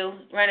DU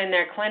running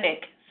their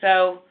clinic,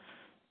 so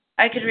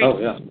I could reach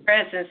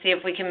Chris and see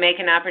if we can make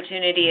an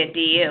opportunity at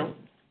DU.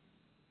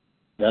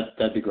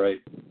 That'd be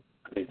great.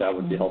 I think that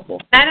would be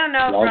helpful. I don't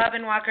know if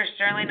Robin Walker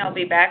Sterling will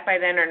be back by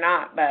then or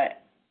not,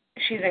 but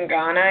she's in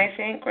Ghana, I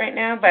think, right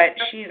now. But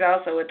she's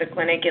also with the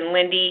clinic, and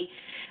Lindsay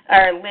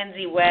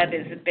Webb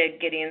is a big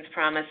Gideon's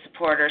Promise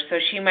supporter, so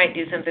she might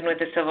do something with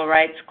the Civil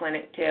Rights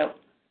Clinic too.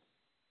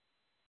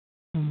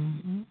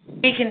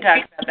 We can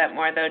talk about that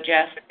more, though,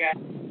 Jeff.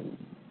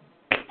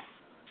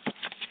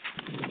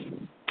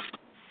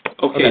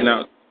 Okay,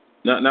 now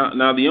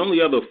the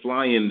only other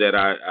fly-in that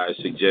I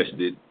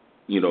suggested,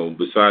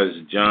 besides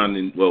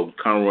John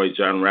Conroy,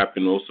 John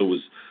Rappin also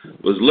was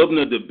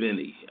Lubna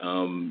DeBenny,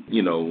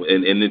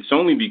 and it's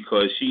only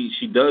because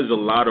she does a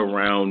lot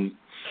around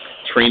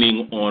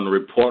training on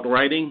report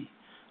writing,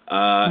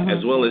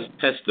 as well as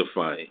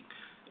testifying.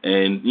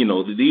 And,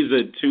 these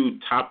are two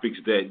topics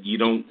that you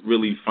don't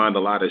really find a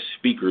lot of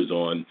speakers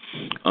on.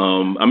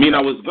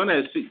 I was going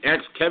to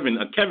ask Kevin.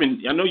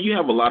 Kevin, I know you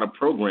have a lot of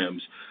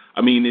programs.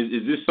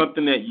 Is this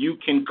something that you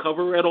can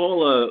cover at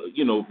all,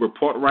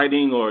 report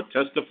writing or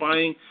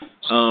testifying?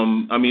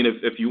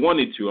 If you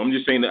wanted to. I'm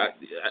just saying that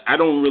I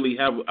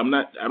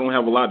don't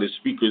have a lot of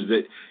speakers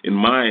that in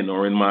mine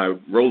or in my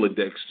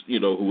Rolodex,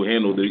 who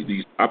handle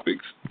these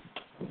topics.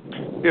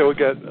 Yeah, we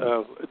got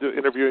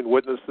interviewing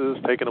witnesses,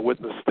 taking a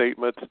witness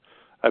statement.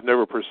 I've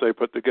never per se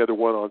put together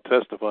one on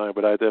testifying,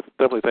 but I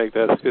definitely think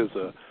that is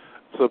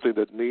something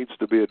that needs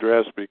to be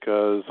addressed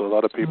because a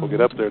lot of people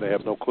get up there and they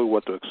have no clue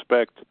what to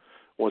expect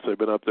once they've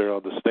been up there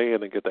on the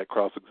stand and get that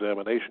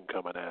cross-examination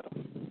coming at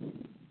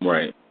them.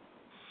 Right.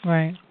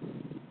 Right.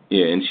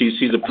 Yeah, and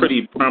she's a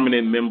pretty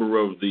prominent member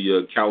of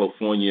the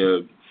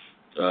California,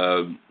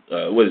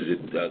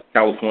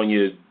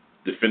 California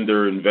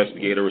Defender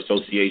Investigator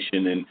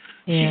Association, and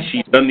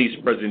she's done these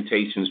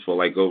presentations for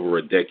like over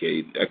a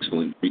decade.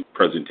 Excellent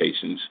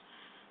presentations.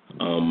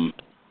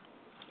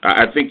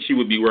 I think she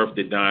would be worth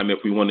the dime if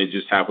we want to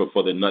just have her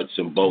for the nuts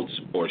and bolts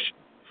portion,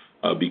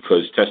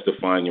 because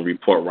testifying and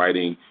report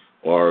writing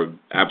are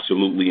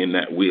absolutely in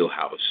that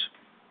wheelhouse.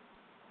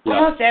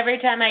 Almost every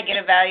time I get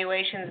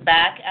evaluations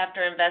back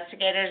after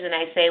investigators and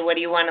I say, what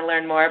do you want to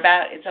learn more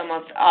about, it's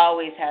almost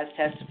always has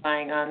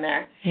testifying on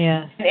there.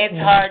 Yeah. It's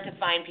hard to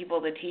find people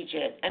to teach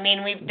it.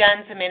 We've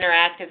done some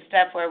interactive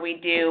stuff where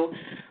we do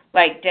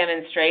like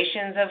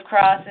demonstrations of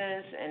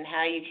crosses and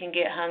how you can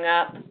get hung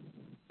up,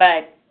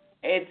 but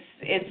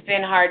it's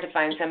been hard to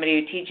find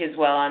somebody who teaches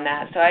well on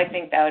that. So I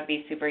think that would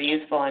be super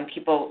useful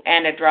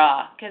and a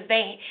draw, because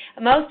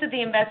most of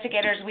the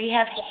investigators we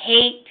have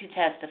hate to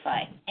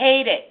testify,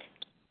 hate it.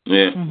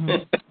 Yeah,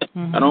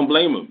 I don't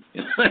blame them.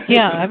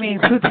 Yeah,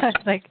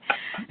 that's like.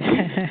 Well,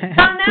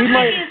 that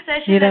might be a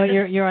session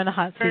you're on the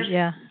hot seat.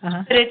 Yeah.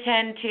 Could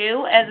attend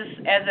too as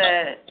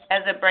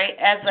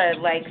a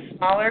like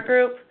smaller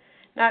group,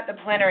 not the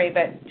plenary,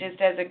 but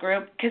just as a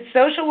group, because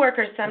social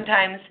workers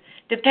sometimes,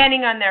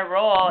 depending on their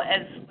role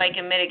as like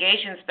a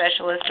mitigation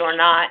specialist or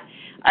not,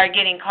 are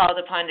getting called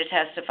upon to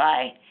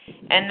testify,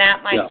 and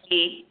that might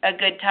be a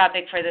good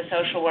topic for the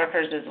social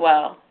workers as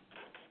well.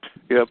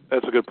 Yeah,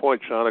 that's a good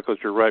point, Shauna, because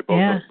you're right. Both of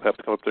them have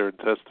to come up there and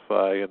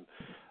testify. And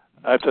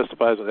I've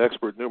testified as an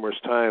expert numerous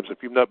times. If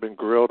you've not been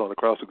grilled on a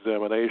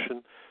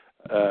cross-examination,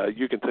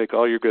 you can take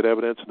all your good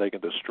evidence and they can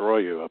destroy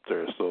you up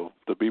there. So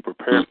to be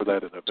prepared for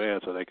that in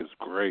advance, I think is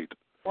great.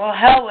 Well,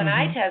 hell, when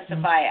I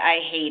testify, I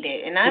hate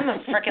it, and I'm a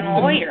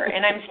freaking lawyer,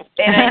 and I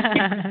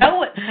know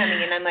what's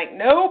coming, and I'm like,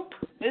 nope,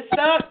 this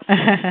sucks.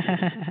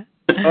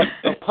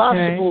 A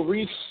possible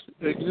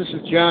this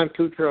is John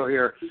Cutro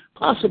here.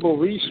 Possible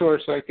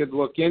resource I could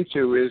look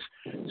into is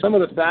some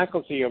of the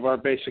faculty of our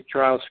basic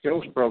trial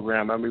skills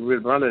program. We've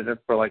been running it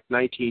for like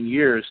 19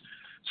 years.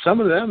 some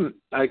of them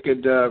I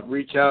could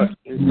reach out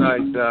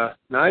inside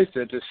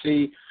NYSA to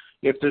see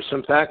if there's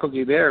some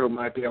faculty there who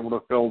might be able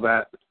to fill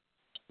that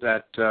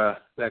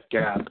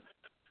gap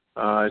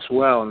as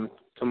well, and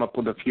come up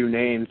with a few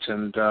names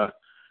and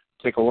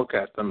take a look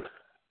at them.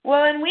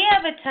 Well, and we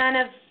have a ton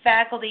of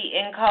faculty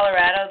in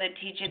Colorado that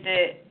teach at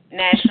the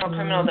National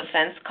Criminal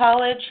Defense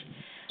College,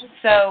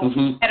 so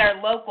that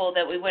are local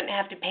that we wouldn't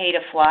have to pay to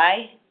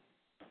fly.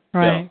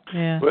 Right,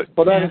 yeah.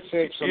 But that would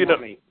save some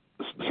money.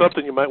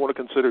 Something you might want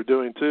to consider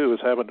doing, too, is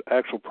having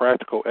actual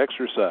practical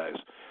exercise.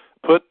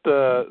 Put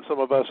some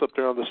of us up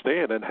there on the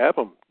stand and have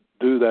them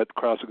do that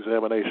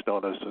cross-examination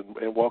on us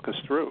and walk us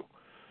through,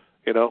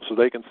 so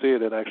they can see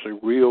it in actually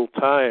real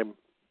time,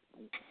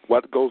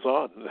 what goes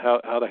on and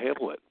how to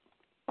handle it.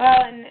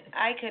 Well, and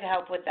I could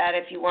help with that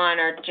if you want,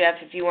 or Jeff,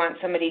 if you want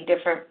somebody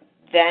different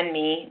than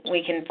me,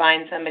 we can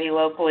find somebody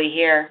locally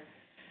here.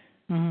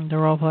 The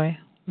role play.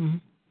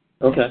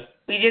 Okay.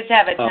 We just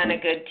have a ton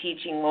of good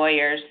teaching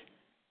lawyers.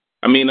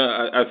 I mean,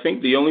 I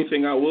think the only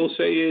thing I will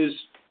say is,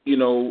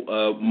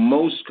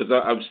 most, because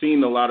I've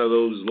seen a lot of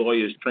those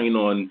lawyers train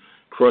on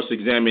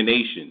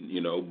cross-examination,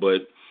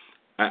 but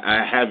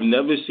I have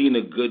never seen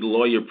a good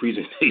lawyer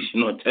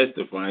presentation on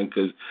testifying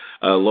because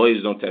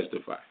lawyers don't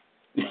testify.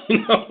 I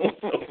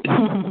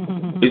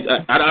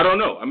don't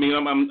know. I mean,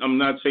 I'm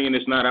not saying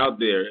it's not out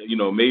there.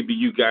 Maybe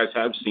you guys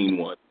have seen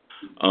one,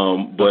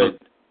 but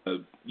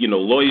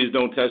lawyers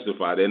don't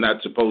testify. They're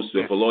not supposed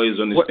to. If a lawyers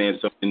understand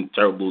something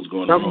terrible is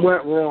going on. Something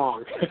went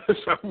wrong.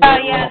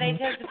 They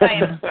testify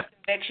in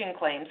conviction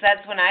claims.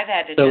 That's when I've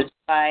had to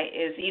testify,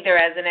 is either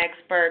as an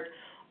expert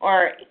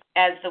or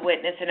as the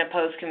witness in a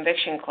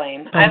post-conviction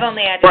claim. I've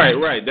only had to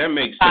right. That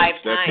makes sense.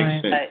 5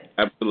 times. But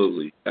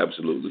Absolutely.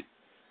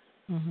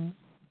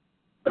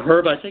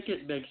 Herb, I think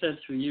it makes sense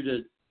for you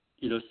to,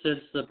 since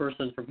the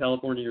person from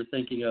California you're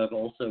thinking of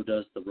also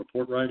does the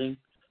report writing,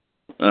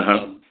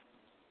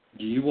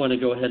 do you want to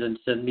go ahead and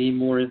send me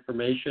more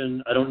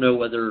information? I don't know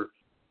whether,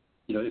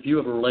 if you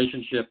have a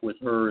relationship with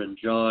her and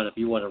John, if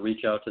you want to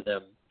reach out to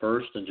them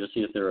first and just see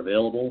if they're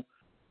available.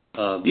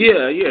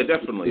 Yeah,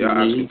 definitely.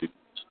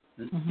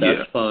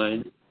 That's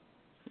fine.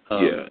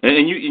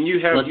 And you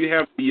have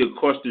the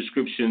course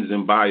descriptions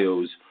and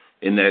bios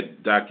in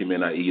that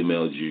document I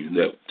emailed you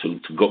that to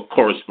go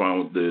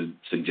correspond with the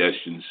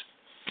suggestions.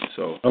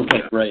 So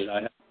okay, great.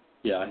 I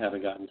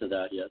haven't gotten to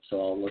that yet, so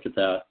I'll look at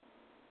that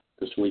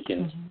this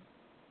weekend.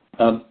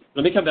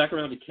 Let me come back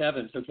around to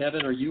Kevin. So,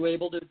 Kevin, are you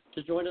able to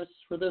join us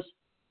for this?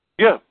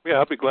 Yeah,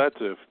 I'd be glad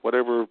to.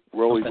 Whatever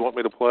role you want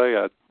me to play,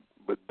 I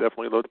would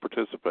definitely love to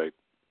participate.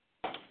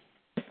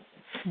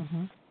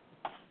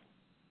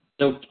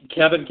 So,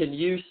 Kevin, can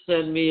you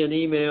send me an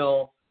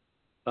email,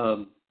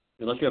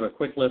 unless you have a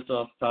quick list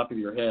off the top of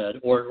your head,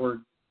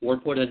 or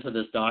put into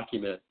this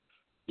document?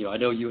 I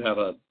know you have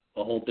a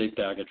whole big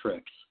bag of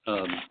tricks.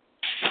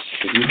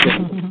 If you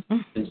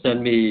can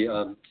send me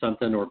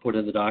something or put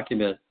in the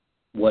document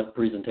what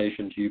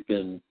presentations you've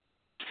been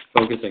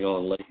focusing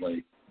on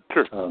lately.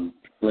 Sure.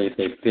 Really, if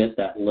they fit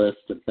that list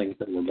of things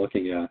that we're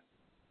looking at.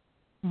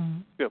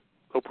 Yeah,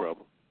 no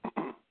problem.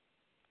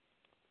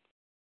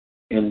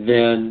 And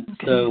then,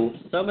 so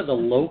some of the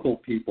local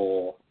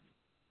people,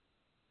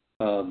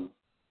 I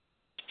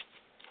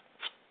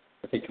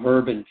think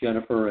Herb and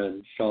Jennifer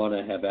and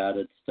Shauna have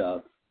added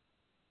stuff.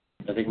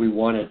 I think we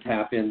want to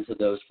tap into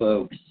those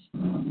folks.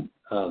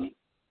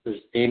 There's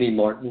Amy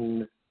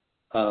Martin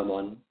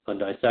on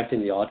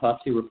dissecting the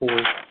autopsy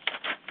report.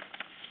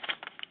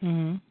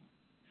 One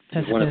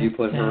of you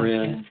put her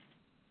in.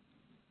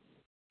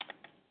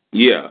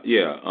 Yeah.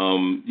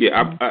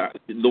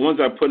 The ones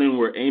I put in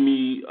were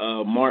Amy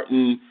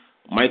Martin,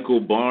 Michael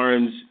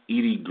Barnes,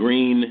 Edie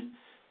Green.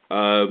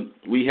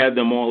 We had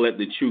them all at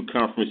the True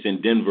Conference in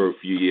Denver a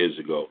few years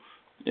ago.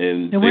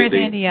 And where's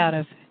Andy out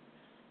of?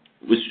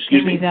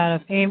 Excuse me?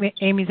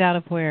 Amy's out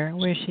of where?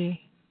 Where is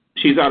she?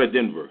 She's out of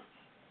Denver.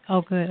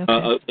 Oh, good.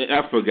 Okay.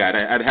 I forgot.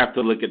 I'd have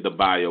to look at the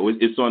bio.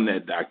 It's on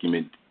that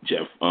document,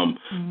 Jeff.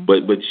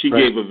 But she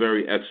gave a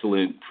very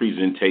excellent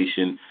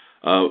presentation.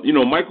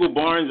 Michael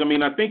Barnes,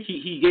 I think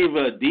he gave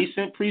a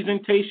decent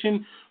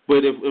presentation,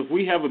 but if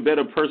we have a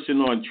better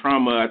person on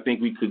trauma, I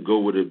think we could go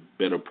with a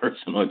better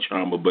person on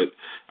trauma. But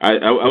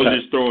I was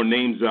just throwing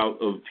names out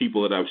of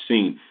people that I've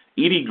seen.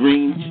 Edie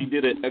Green, she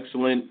did an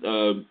excellent,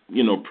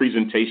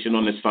 presentation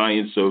on the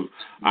science of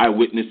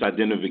eyewitness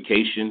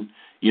identification,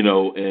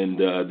 and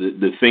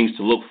the things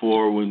to look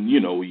for when,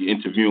 you're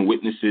interviewing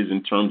witnesses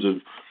in terms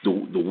of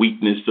the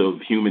weakness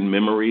of human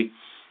memory.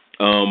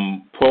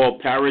 Paul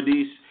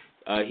Paradis,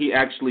 he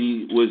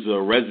actually was a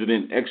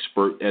resident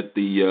expert at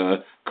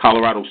the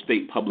Colorado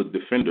State Public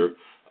Defender,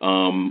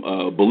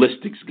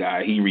 ballistics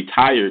guy. He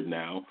retired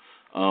now,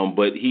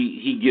 but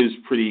he gives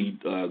pretty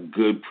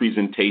good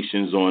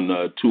presentations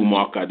on tool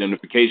mark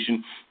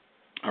identification.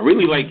 I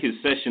really like his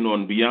session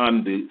on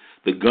Beyond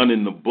the Gun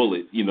and the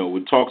Bullet.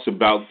 It talks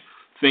about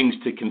things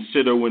to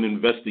consider when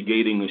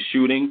investigating a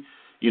shooting,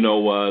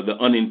 the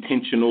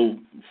unintentional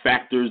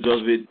factors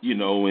of it,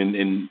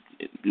 and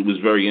it was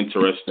very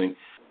interesting.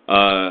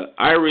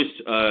 Iris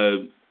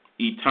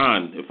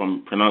Etan, if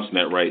I'm pronouncing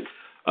that right.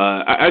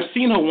 I've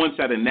seen her once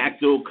at a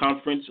NACDO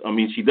conference. I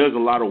mean, she does a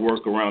lot of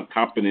work around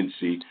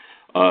competency,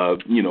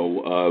 and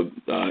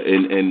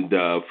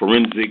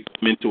forensic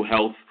mental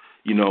health.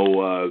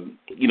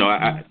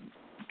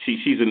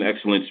 She's an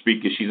excellent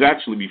speaker. She's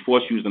actually,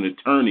 before she was an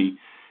attorney,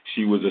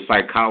 she was a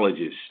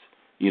psychologist.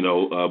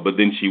 But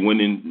then she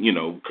went in,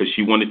 because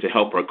she wanted to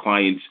help her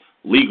clients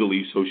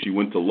legally, so she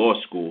went to law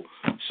school.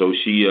 So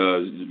she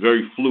is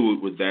very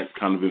fluid with that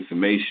kind of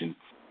information.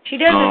 She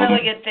does a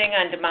really good thing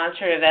on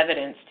demonstrative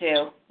evidence,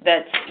 too.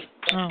 That's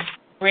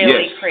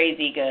really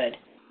crazy good.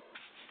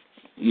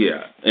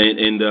 Yeah,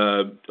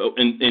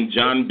 and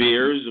John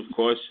Beers, of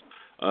course,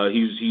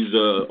 he's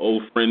a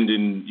old friend,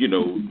 and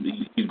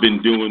he's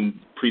been doing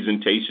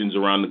presentations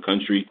around the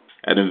country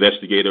at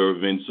Investigator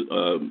events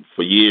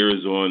for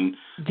years on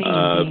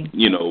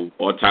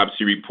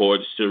autopsy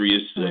reports,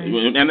 serious,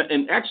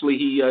 and actually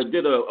he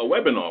did a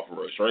webinar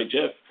for us, right,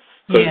 Jeff?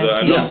 I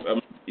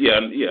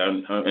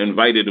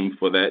invited him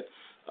for that.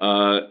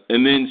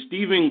 And then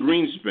Stephen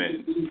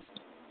Greenspan,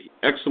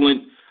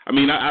 excellent. I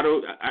mean,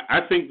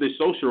 I think the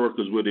social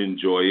workers would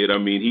enjoy it. I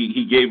mean,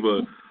 he gave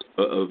a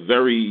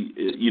very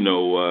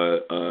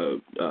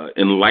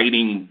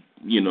enlightening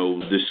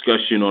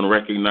discussion on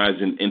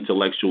recognizing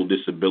intellectual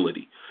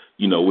disability.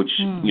 Which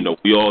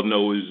we all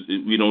know is,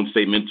 we don't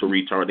say mental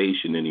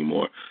retardation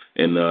anymore.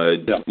 And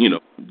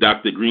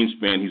Dr.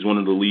 Greenspan, he's one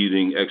of the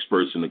leading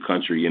experts in the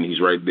country, and he's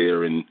right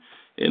there in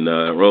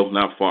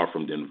not far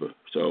from Denver.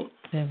 So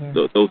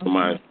those are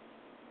my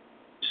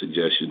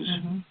suggestions.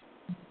 Mm-hmm.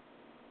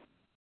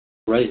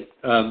 Great.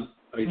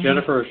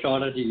 Jennifer or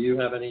Shauna, do you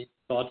have any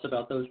thoughts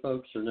about those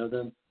folks or know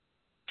them?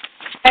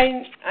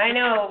 I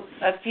know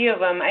a few of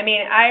them. I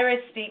mean,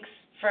 Iris speaks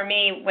for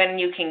me when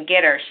you can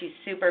get her. She's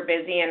super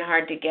busy and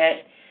hard to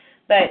get,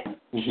 but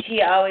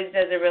she always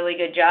does a really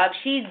good job.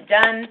 She's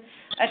done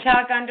a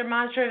talk on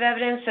demonstrative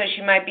evidence, so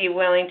she might be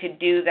willing to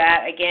do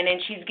that again,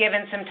 and she's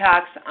given some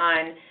talks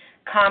on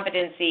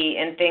competency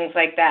and things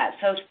like that.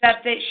 So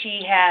stuff that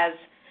she has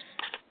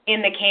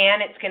in the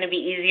can, it's going to be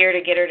easier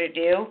to get her to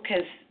do.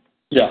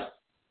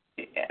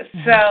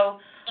 So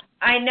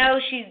I know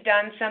she's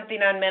done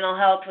something on mental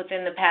health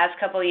within the past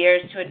couple of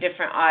years to a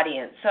different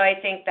audience, so I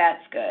think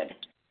that's good.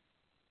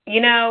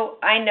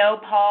 I know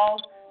Paul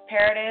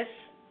Paradis.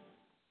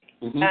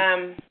 He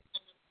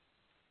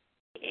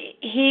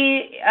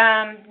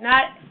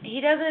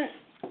doesn't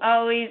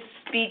always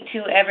speak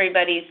to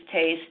everybody's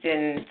taste,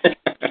 and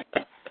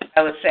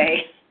I would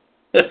say.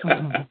 So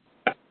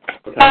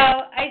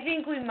I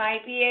think we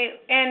might be,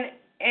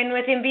 and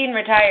with him being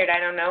retired, I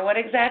don't know what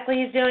exactly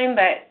he's doing,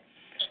 but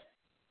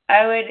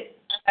I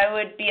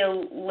would be a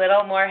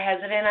little more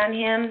hesitant on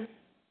him.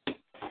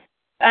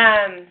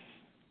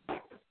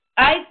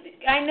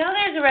 I know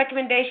there's a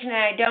recommendation, and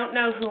I don't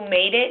know who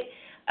made it,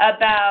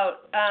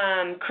 about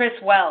Chris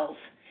Wells.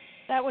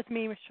 That was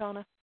me,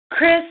 Shauna.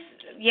 Chris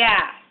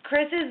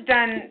has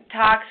done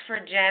talks for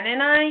Jen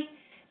and I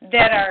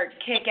that are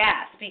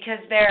kick-ass because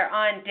they're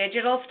on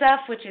digital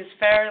stuff, which is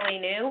fairly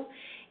new,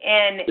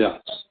 and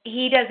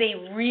he does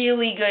a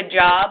really good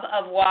job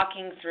of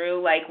walking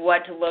through, like,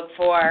 what to look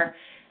for,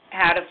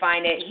 how to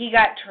find it. He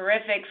got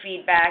terrific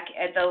feedback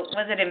at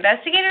was it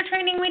investigator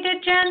training we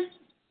did, Jen?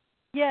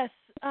 Yes.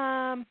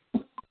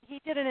 He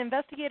did an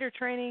investigator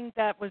training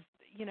that was,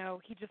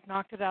 he just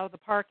knocked it out of the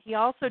park. He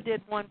also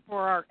did one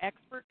for our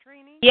expert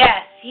training.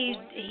 Yes, he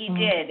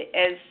did,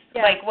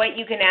 like what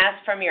you can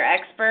ask from your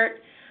expert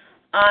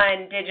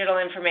on digital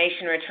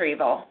information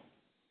retrieval.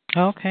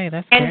 Okay,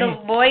 that's great. And great.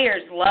 The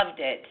lawyers loved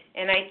it,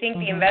 and I think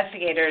the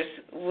investigators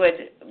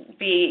would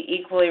be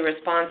equally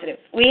responsive.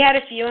 We had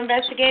a few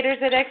investigators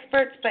at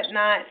experts, but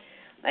not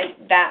like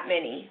that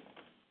many.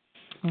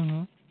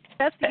 Mm-hmm.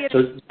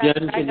 So,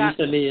 Jen, can you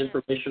send me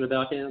information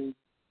about him?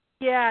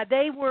 Yeah,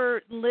 they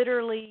were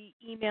literally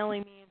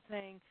emailing me and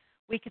saying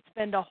we could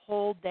spend a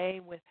whole day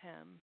with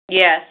him.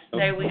 Yes,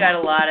 we got a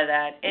lot of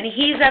that. And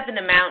he's up in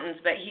the mountains,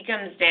 but he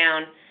comes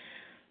down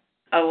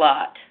a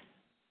lot.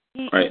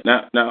 Right,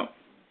 now,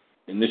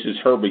 and this is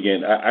Herb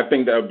again, I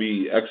think that would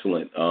be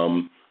excellent.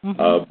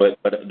 But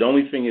the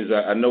only thing is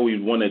I know we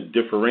want to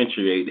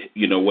differentiate,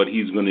 what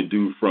he's going to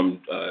do from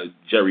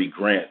Jerry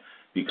Grant,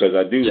 because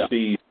I do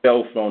see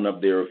cell phone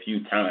up there a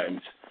few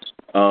times.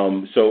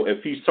 So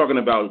if he's talking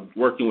about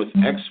working with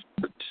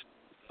experts,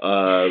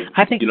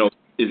 I think,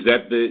 is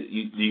that do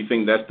you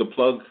think that's the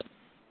plug?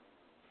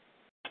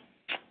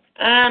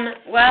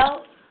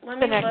 Well, let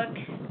me look.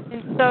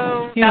 And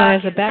so,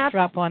 as a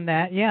backdrop on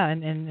that,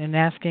 and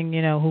asking,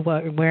 who,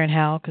 what, where, and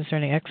how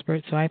concerning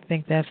experts. So I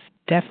think that's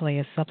definitely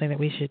is something that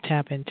we should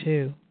tap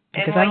into,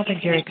 because I don't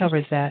think Jerry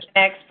covers that.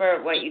 An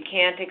expert, what you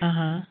can't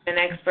expect an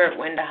expert,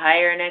 when to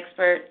hire an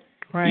expert.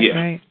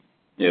 Right.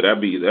 Yeah,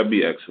 that'd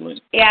be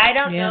excellent. Yeah, I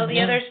don't know the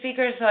other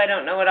speakers, so I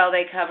don't know what all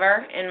they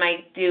cover, and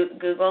my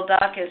Google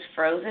Doc is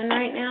frozen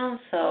right now,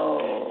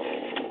 so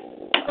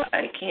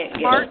I can't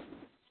get it.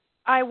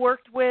 I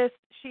worked with,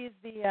 she's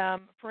the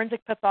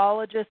forensic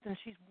pathologist, and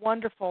she's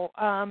wonderful.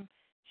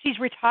 She's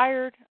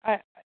retired,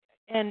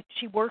 and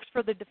she works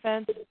for the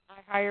defense.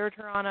 I hired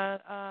her on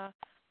a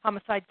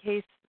homicide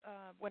case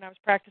when I was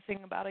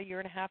practicing about a year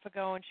and a half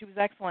ago, and she was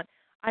excellent.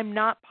 I'm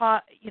not,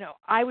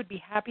 I would be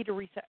happy to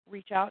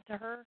reach out to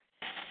her,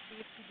 see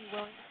if she'd be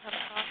willing to come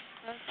talk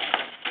to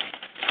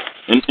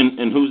us.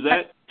 And who's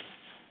that?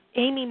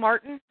 Amy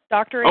Martin,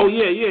 Dr. Oh, Amy.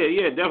 yeah.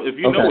 If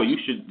you know her, you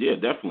should,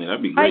 definitely.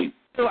 That'd be great.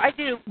 I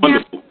do.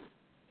 Wonderful.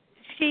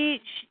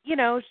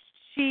 Now,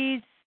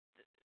 she's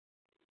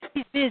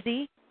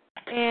busy,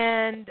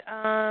 and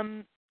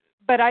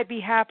but I'd be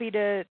happy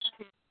to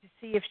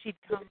see if she'd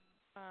come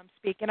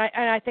speak, and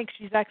I think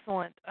she's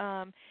excellent.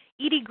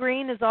 Edie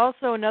Green is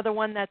also another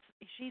one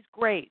she's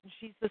great.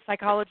 She's the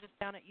psychologist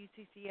down at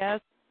UCCS.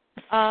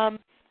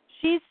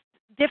 She's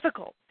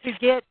difficult to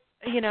get,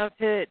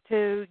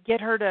 to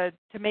get her to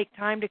make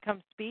time to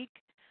come speak.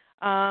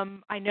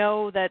 I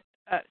know that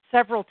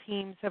several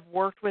teams have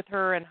worked with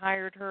her and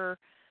hired her.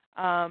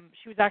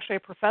 She was actually a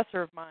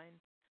professor of mine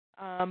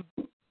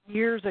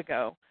years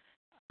ago.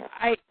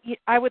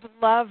 I would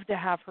love to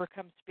have her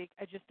come speak.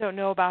 I just don't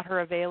know about her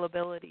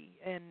availability,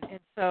 and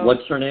so.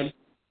 What's her name?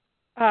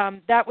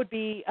 That would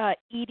be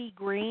Edie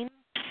Green.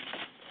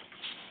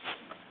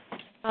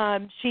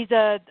 She's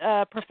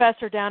a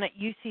professor down at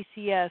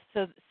UCCS,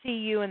 so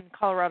CU in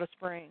Colorado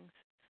Springs,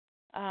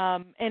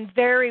 and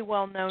very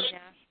well known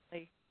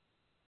nationally.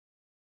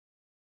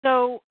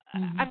 So,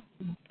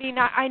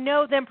 I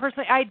know them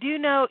personally. I do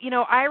know,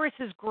 Iris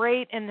is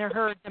great, and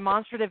her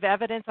demonstrative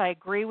evidence. I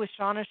agree with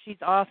Shauna;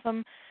 she's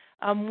awesome.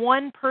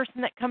 One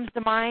person that comes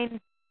to mind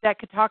that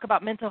could talk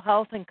about mental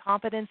health and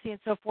competency and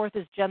so forth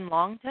is Jen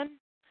Longton.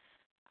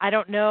 I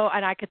don't know,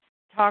 and I could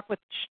talk with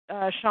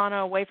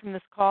Shauna away from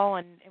this call,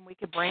 and we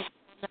could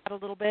brainstorm that a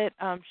little bit.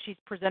 She's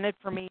presented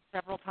for me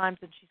several times,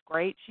 and she's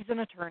great. She's an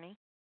attorney.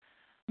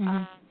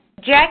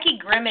 Jackie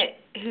Grimmett,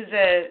 who's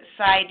a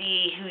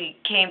PsyD who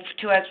came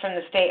to us from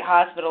the state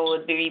hospital,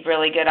 would be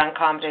really good on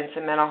competence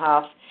and mental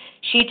health.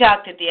 She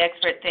talked at the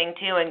expert thing,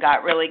 too, and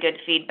got really good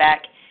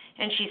feedback.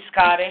 And she's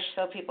Scottish,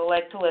 so people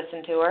like to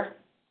listen to her.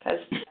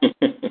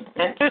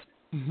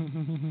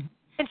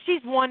 And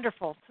she's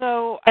wonderful.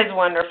 So she's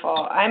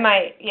wonderful.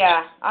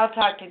 I'll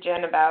talk to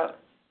Jen about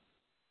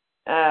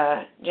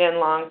Jen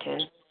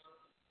Longton.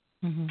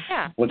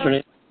 Yeah. What's her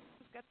name?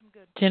 Got some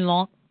good. Jen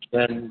Long.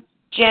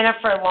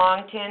 Jennifer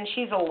Longton.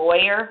 She's a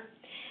lawyer.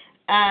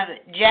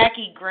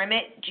 Jackie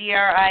Grimmett,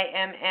 Grimmett,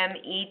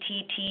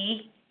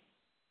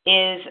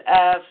 is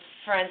a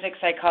forensic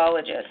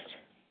psychologist.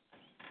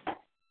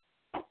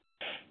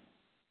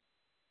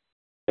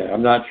 Okay,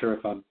 I'm not sure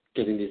if I'm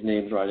getting these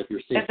names right. If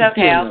you're seeing, it's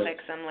okay. I'll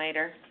fix them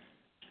later.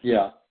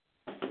 Yeah.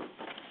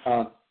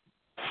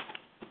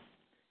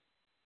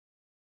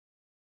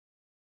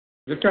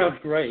 This sounds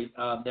great.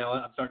 Now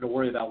I'm starting to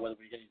worry about whether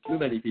we're getting too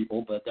many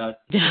people, but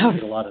that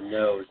get a lot of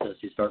no's as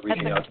you start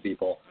reaching out to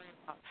people.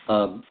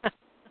 So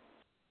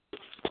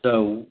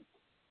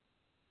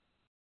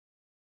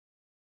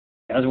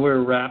as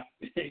we're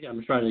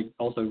I'm trying to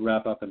also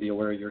wrap up and be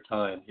aware of your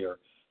time here.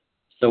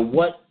 So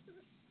what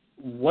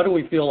do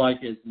we feel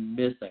like is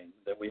missing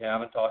that we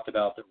haven't talked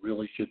about that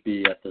really should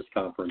be at this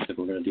conference if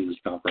we're going to do this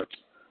conference?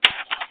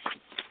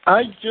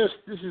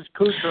 This is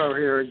Kutro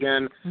here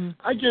again.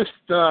 I just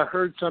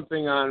heard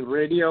something on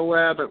Radio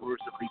Web. It was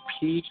a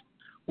repeat,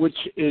 which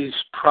is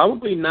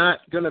probably not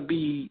going to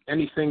be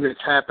anything that's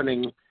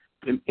happening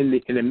in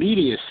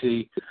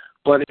immediacy,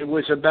 but it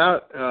was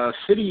about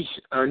cities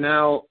are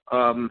now,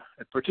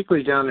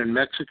 particularly down in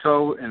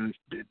Mexico, and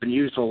been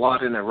used a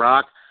lot in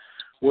Iraq,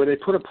 where they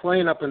put a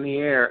plane up in the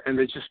air and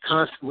they just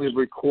constantly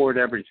record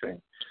everything.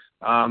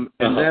 And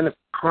then if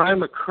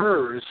crime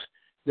occurs,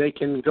 they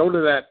can go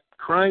to that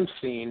crime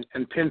scene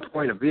and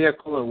pinpoint a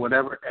vehicle or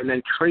whatever and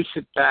then trace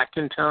it back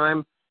in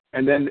time.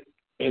 And then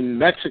in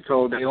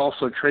Mexico, they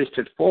also traced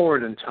it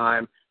forward in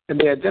time, and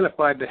they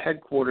identified the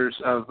headquarters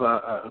of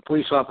a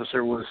police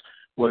officer was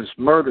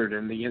murdered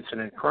in the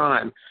incident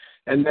crime.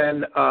 And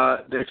then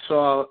they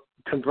saw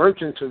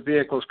convergence of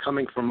vehicles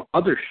coming from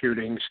other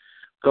shootings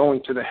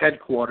going to the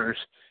headquarters.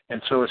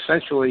 And so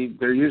essentially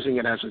they're using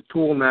it as a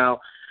tool now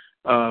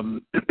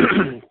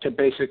to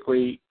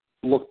basically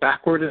look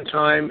backward in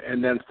time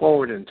and then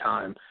forward in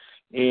time.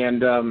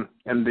 And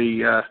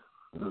the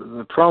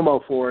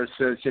promo for it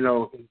says,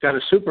 he's got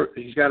a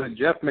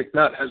Jeff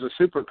McNutt has a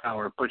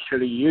superpower, but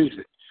should he use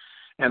it?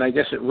 And I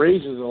guess it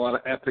raises a lot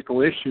of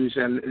ethical issues,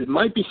 and it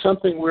might be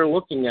something we're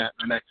looking at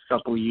in the next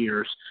couple of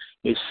years,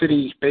 is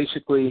cities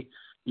basically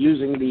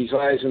using these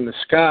eyes in the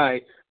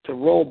sky to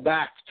roll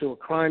back to a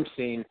crime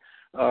scene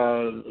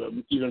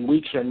even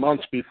weeks or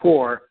months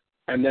before,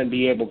 and then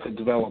be able to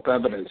develop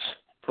evidence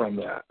from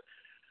that.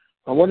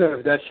 I wonder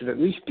if that should at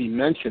least be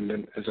mentioned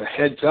as a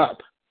heads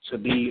up, to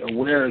be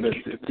aware that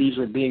if these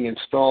are being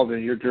installed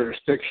in your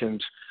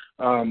jurisdictions,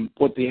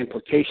 what the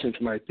implications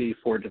might be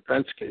for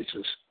defense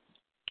cases.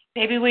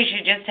 Maybe we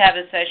should just have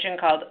a session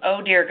called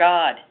 "Oh Dear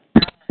God."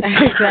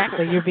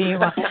 Exactly, you're being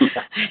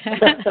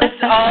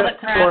That's all the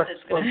crap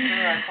that's going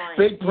through our clients.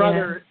 Big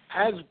Brother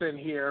has been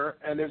here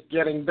and is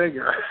getting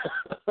bigger.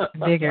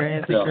 Bigger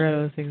as it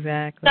grows,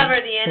 exactly. Cover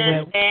the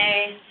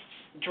NSA.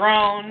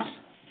 Drones.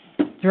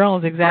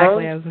 Drones,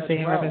 exactly. Drones I was going to as say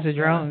in well. reference to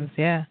drones,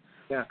 yeah.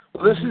 Yeah.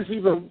 Well, this is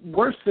even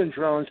worse than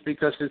drones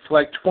because it's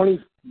like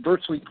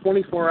virtually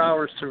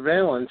 24-hour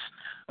surveillance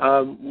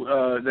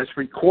that's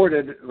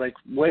recorded like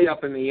way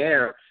up in the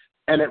air,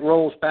 and it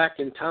rolls back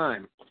in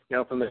time,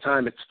 from the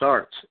time it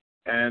starts.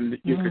 And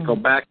you could go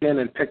back in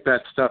and pick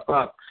that stuff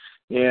up.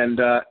 And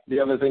the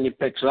other thing it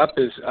picks up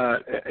is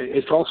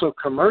it's also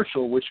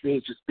commercial, which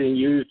means it's being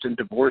used in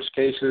divorce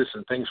cases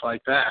and things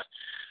like that.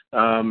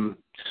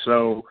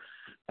 So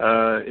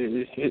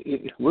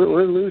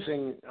we're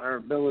losing our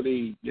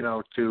ability,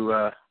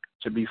 to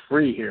be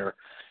free here,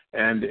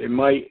 and it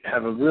might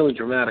have a really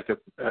dramatic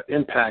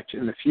impact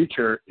in the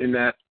future. In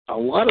that a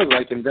lot of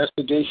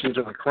investigations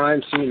of a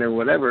crime scene or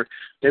whatever,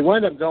 they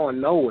wind up going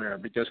nowhere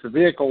because the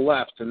vehicle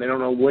left and they don't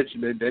know which.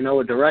 They know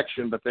a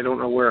direction, but they don't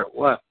know where it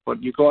left.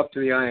 But you go up to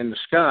the eye in the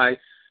sky,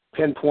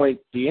 pinpoint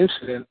the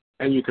incident,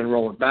 and you can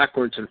roll it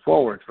backwards and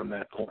forward from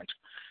that point.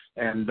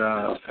 And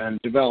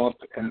develop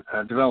an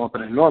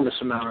enormous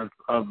amount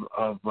of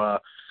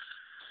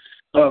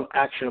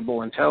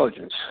actionable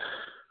intelligence.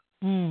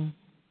 Mm.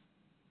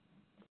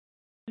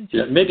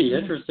 Yeah, it may be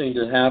interesting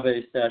to have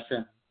a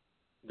session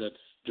that's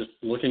just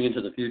looking into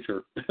the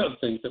future of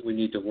things that we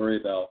need to worry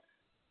about.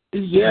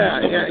 Yeah.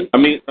 I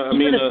mean,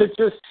 if it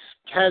just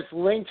has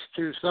links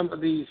to some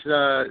of these,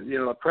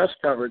 press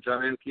coverage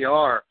on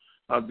NPR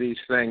of these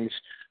things.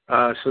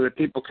 So that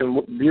people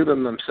can view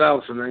them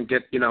themselves and then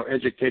get,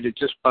 educated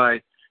just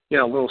by,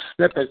 little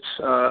snippets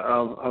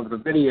of the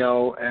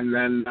video, and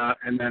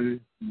then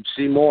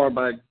see more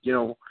by,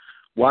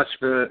 watch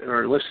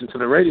or listen to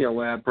the Radio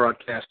Lab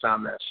broadcast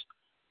on this.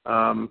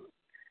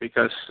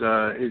 Because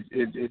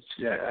it's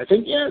I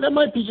think that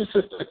might be just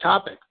a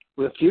topic,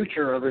 the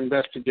future of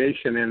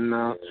investigation in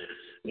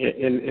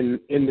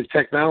the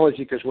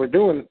technology, because we're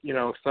doing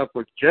stuff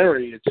with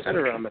Jerry, et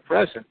cetera, on the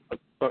present, but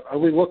are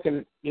we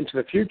looking into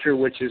the future,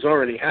 which is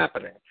already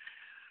happening?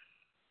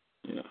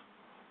 Yeah.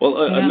 Well,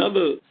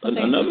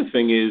 another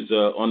thing is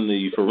on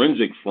the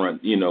forensic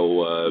front,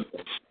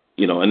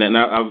 and then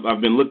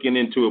I've been looking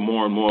into it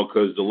more and more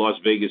because the Las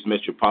Vegas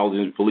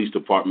Metropolitan Police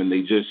Department,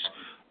 they just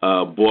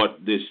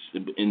bought this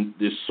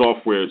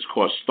software. It's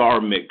called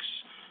StarMix,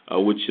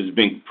 which has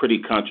been pretty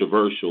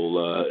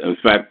controversial. In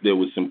fact, there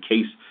was a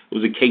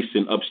case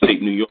in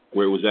upstate New York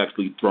where it was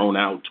actually thrown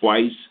out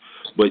twice.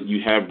 But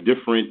you have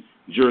different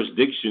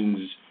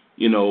jurisdictions,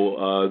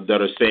 that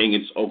are saying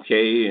it's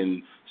okay,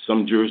 and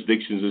some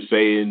jurisdictions are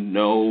saying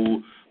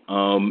no.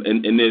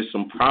 And there's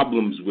some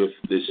problems with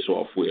this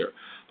software.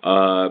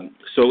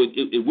 So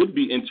it would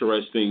be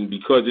interesting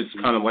because it's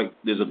kind of like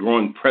there's a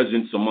growing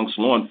presence amongst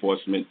law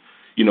enforcement,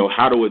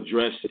 how to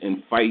address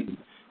and fight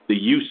the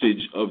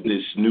usage of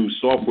this new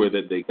software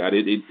that they got.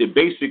 It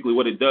basically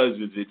what it does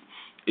is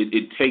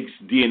it takes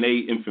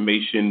DNA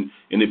information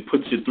and it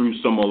puts it through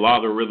some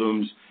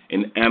algorithms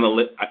and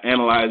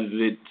analyzes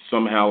it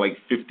somehow like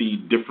 50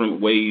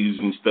 different ways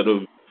instead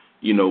of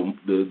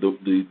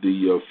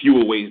the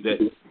fewer ways that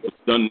was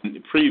done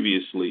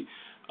previously.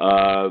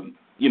 I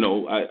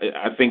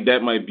think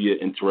that might be an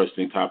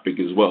interesting topic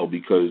as well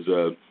because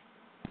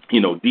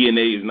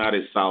DNA is not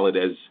as solid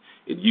as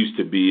it used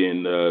to be,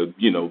 and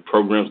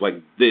programs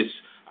like this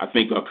I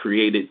think are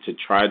created to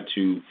try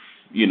to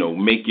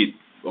make it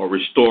or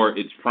restore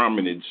its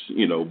prominence.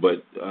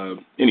 But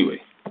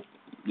anyway.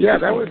 Yeah,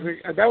 that was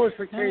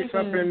the case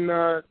up in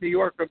New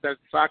York of that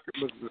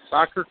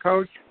soccer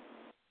coach.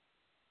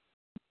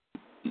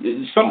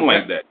 Something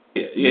like that.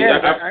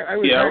 I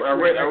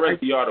read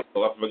the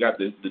article. I forgot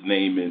the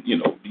name and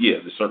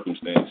the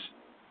circumstance.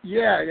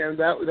 Yeah, and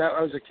that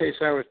was a case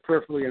I was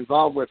perfectly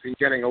involved with in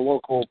getting a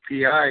local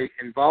PI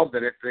involved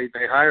in it. They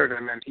hired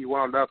him, and he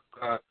wound up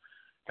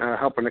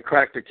helping to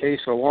crack the case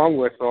along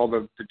with all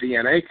the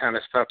DNA kind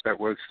of stuff that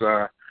was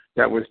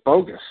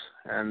bogus,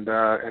 and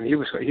he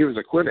was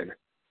acquitted.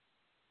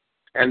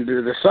 And the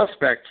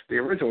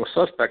original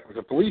suspect, was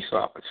a police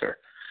officer.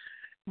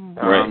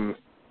 Right.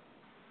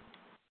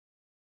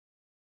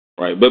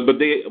 Right, but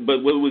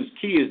what was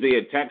key is they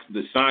attacked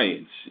the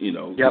science.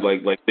 Yep.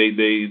 like they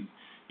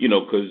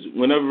because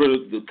whenever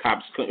the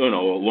cops, or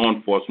law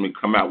enforcement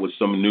come out with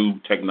some new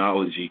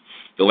technology,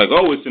 they're like,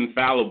 oh, it's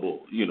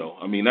infallible.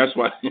 I mean, that's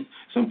why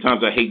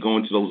sometimes I hate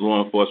going to those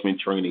law enforcement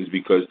trainings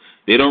because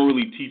they don't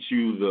really teach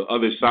you the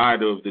other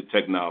side of the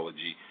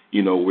technology.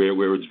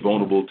 Where it's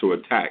vulnerable to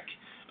attack.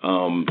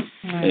 And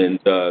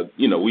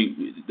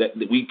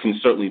we can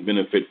certainly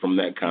benefit from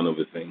that kind of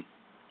a thing.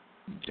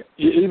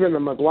 Even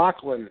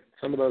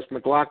some of those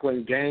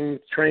McLaughlin gang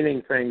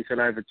training things that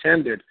I've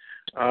attended,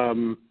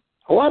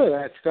 a lot of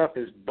that stuff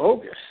is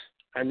bogus.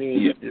 I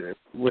mean,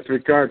 with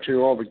regard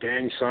to all the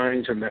gang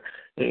signs and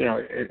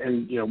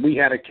we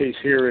had a case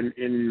here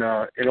in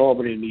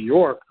Albany, New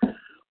York,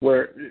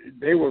 where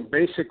they were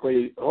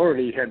basically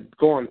already had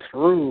gone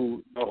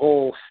through the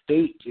whole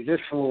state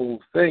judicial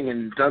thing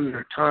and done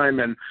their time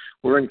and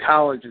were in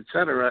college, et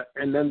cetera,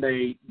 and then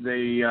they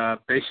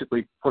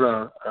basically put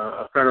a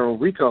federal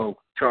RICO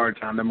charge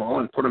on them all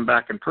and put them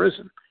back in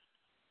prison.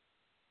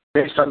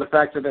 based on the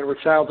fact that they were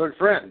childhood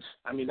friends.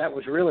 I mean, that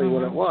was really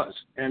what it was.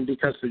 And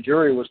because the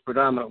jury was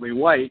predominantly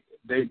white,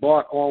 they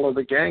bought all of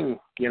the gang,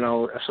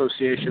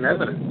 association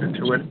evidence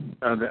into it.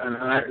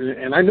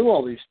 And I knew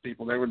all these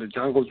people. They were the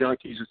jungle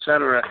junkies, et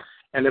cetera,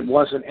 and it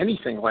wasn't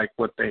anything like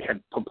what they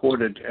had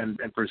purported and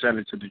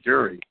presented to the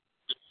jury.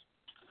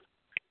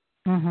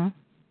 Mm-hmm.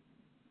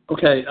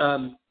 Okay,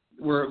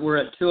 we're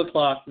at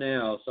 2:00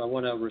 now, so I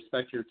want to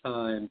respect your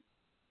time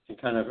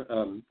and kind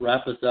of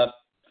wrap this up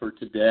for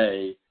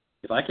today.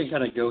 If I can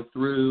kind of go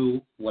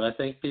through what I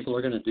think people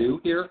are going to do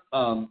here,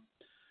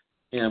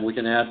 and we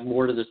can add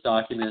more to this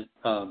document.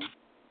 I'm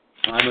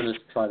going to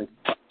try to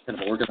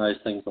kind of organize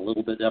things a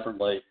little bit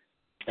differently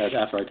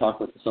after I talk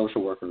with the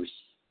social workers.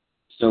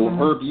 So,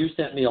 Herb, you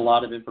sent me a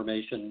lot of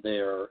information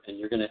there, and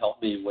you're going to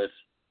help me with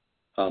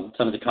some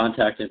of the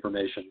contact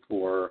information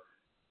for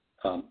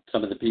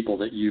some of the people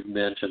that you've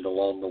mentioned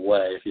along the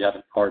way. If you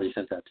haven't already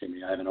sent that to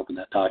me, I haven't opened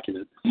that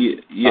document.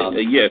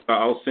 Yes.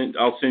 I'll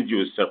send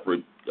you a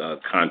separate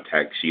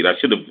contact sheet. I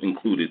should have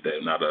included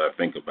that. Now that I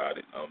think about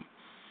it.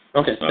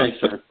 Okay, thanks,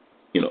 sir.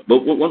 But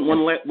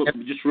one last,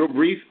 just real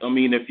brief. I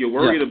mean, if you're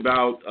worried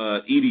about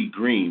Edie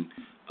Green,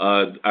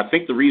 I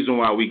think the reason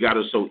why we got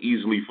her so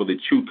easily for the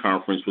CHU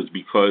conference was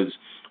because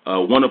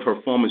one of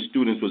her former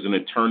students was an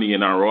attorney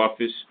in our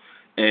office.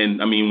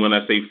 And, I mean, when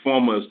I say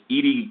former,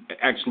 Edie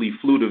actually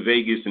flew to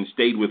Vegas and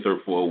stayed with her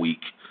for a week.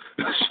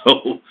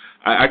 So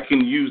I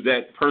can use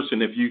that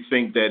person if you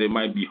think that it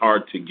might be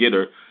hard to get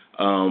her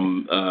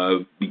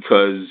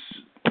because,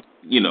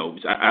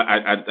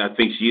 I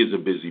think she is a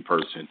busy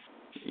person,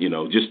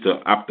 just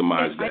to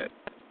optimize that.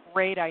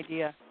 Great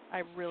idea.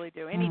 I really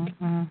do.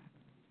 Anything.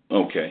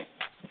 Okay.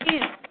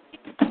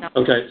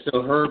 Okay,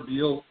 so Herb,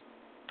 you'll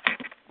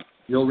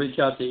reach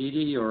out to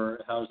Edie, or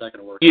how's that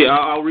going to work? Yeah,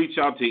 I'll reach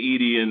out to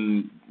Edie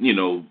and,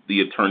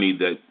 the attorney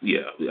that,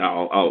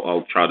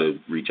 I'll try to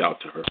reach out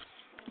to her.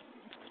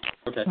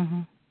 Okay.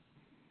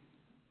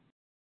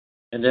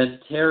 And then,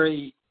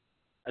 Terry,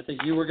 I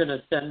think you were going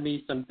to send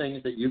me some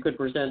things that you could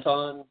present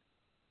on.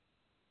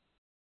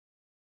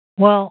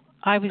 Well,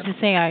 I was just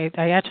saying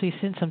I actually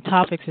sent some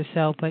topics or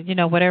so, but,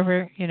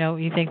 whatever,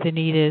 you think the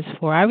need is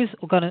for. I was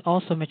going to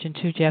also mention,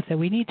 too, Jeff, that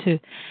we need to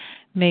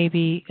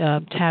maybe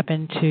tap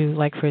into,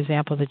 like, for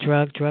example, the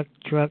drug,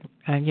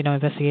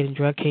 investigating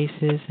drug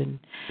cases and,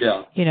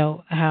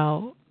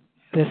 how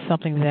there's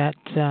something that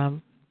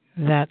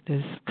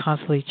is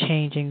constantly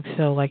changing.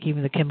 So, like,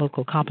 even the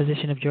chemical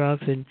composition of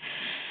drugs and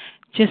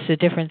just the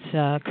difference,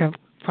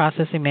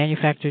 processing,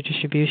 manufacture,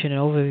 distribution, and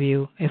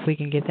overview, if we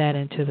can get that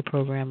into the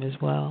program as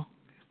well.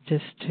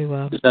 Just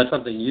to is that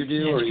something you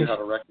do, or you have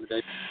a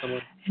recommendation from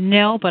someone?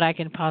 No, but I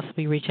can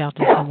possibly reach out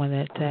to someone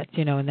that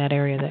in that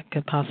area that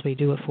could possibly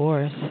do it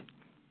for us.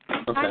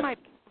 Okay.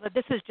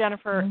 This is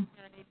Jennifer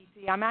at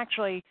ABC. I'm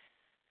actually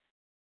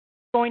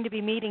going to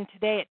be meeting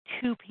today at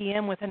 2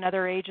 p.m. with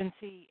another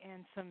agency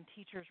and some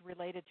teachers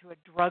related to a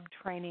drug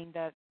training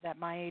that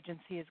my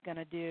agency is going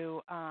to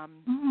do.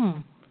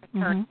 And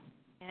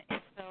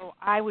so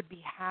I would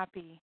be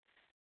happy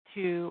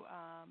to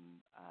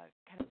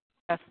kind of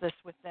discuss this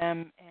with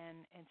them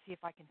and see if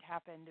I can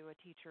tap into a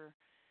teacher.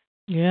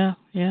 Yeah.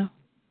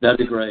 That'd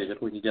be great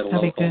if we could get a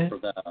local for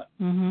that.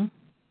 Mm-hmm.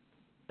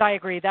 I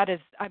agree. That is,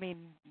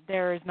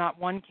 there is not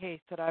one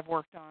case that I've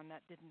worked on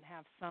that didn't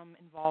have some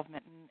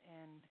involvement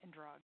in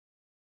drugs.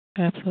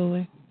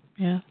 Absolutely.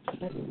 Yeah.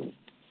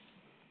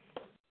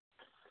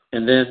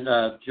 And then,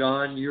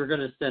 John, you're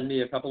going to send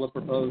me a couple of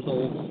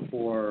proposals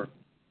for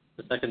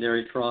the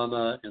secondary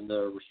trauma and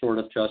the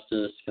restorative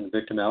justice and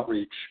victim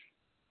outreach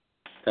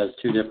as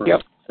two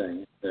different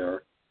things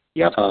there.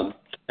 Yep.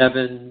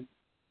 Evan,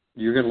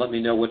 you're going to let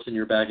me know what's in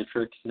your bag of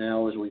tricks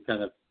now as we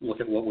kind of look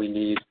at what we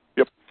need.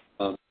 Yep.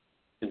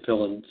 And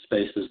fill in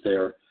spaces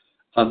there.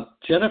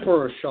 Jennifer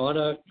or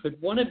Shauna, could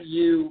one of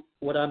you,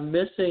 what I'm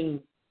missing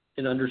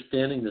in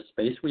understanding the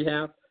space we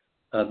have,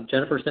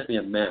 Jennifer sent me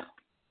a map,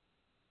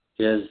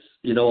 is,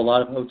 a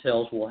lot of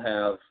hotels will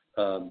have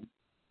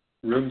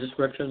room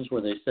descriptions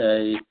where they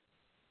say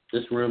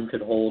this room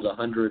could hold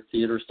 100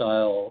 theater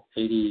style,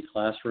 80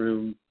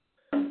 classroom.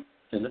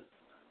 And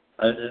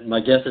my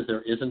guess is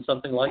there isn't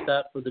something like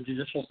that for the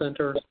Judicial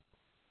Center.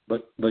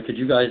 But could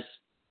you guys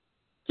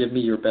give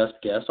me your best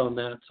guess on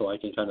that so I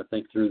can kind of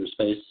think through the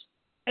space?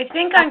 I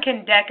think on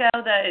Condeco,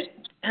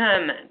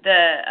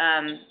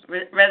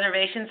 the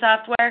reservation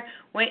software,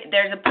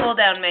 there's a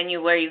pull-down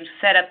menu where you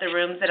set up the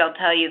rooms that'll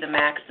tell you the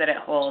max that it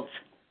holds.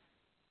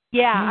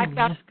 Yeah,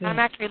 I'm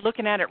actually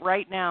looking at it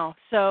right now.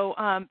 So,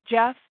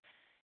 Jeff,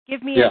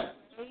 give me a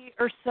day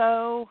or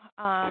so.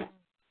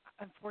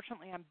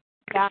 Unfortunately, I'm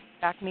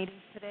back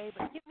meetings today,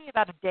 but give me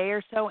about a day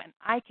or so, and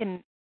I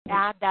can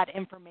add that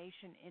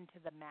information into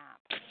the map.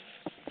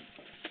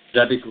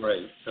 That'd be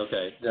great.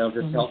 Okay, that'll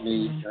just help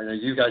me. I know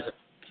you guys have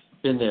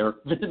been there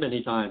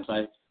many times.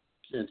 I'm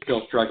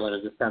still struggling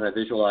to just kind of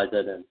visualize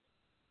it. And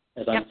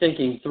as I'm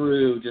thinking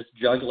through just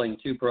juggling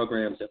two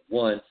programs at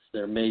once,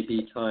 there may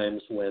be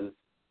times when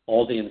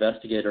all the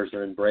investigators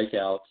are in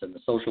breakouts and the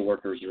social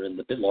workers are in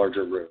the bit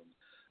larger room,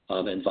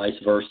 and vice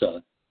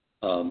versa.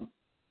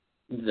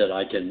 that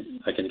I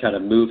can kind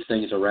of move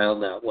things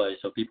around that way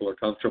so people are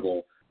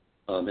comfortable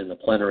in the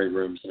plenary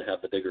rooms and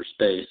have the bigger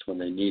space when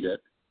they need it.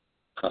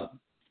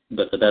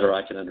 But the better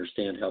I can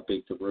understand how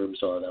big the rooms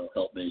are, that'll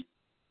help me.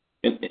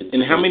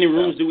 And how many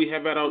rooms do we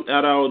have at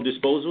our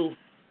disposal?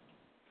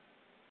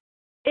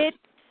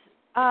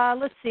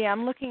 Let's see.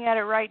 I'm looking at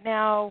it right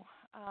now.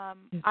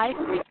 I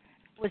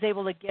was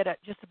able to get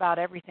just about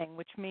everything,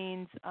 which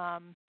means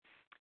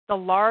the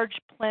large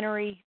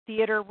plenary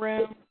theater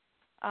room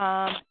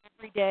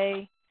every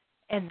day,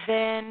 and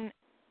then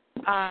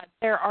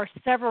there are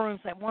several rooms,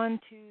 like 1,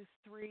 2,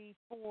 3,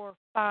 4,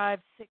 5,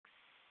 6,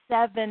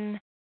 7,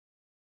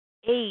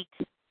 8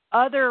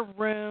 other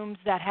rooms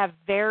that have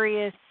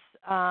various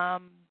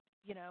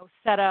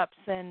setups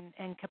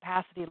and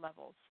capacity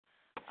levels,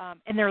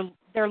 and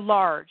they're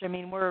large. I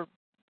mean,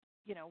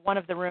 one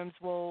of the rooms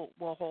will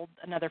hold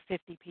another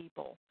 50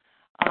 people.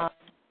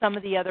 Some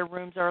of the other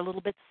rooms are a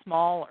little bit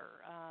smaller,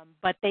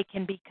 but they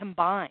can be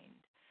combined.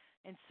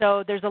 And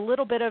so there's a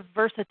little bit of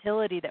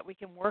versatility that we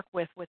can work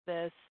with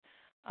this,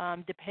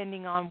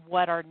 depending on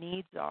what our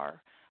needs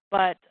are.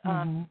 But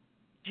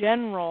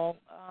general,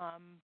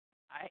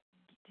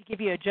 to give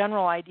you a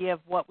general idea of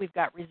what we've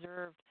got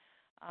reserved,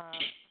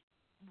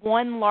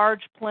 1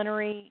 large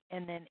plenary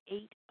and then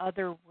 8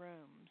 other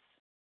rooms.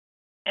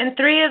 And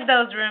 3 of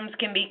those rooms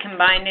can be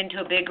combined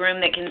into a big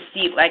room that can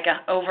seat like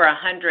over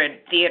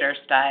 100 theater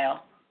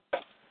style.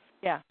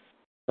 Yeah.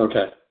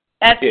 Okay.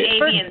 That's A,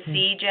 B, and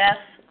C, Jeff,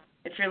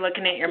 if you're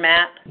looking at your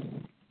map.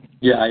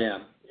 Yeah, I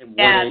am.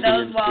 Yeah,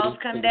 those walls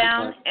come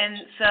down, and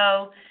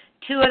so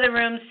 2 of the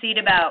rooms seat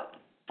about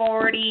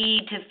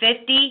 40 to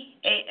 50,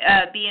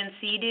 B and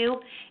C do,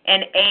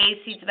 and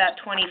A seats about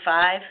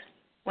 25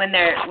 when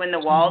the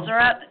walls are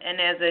up, and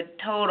as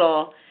a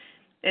total,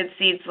 it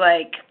seats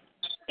like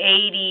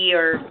 80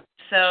 or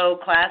so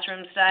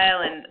classroom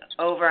style and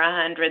over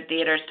 100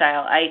 theater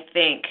style, I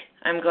think.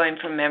 I'm going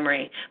from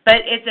memory. But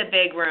it's a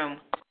big room.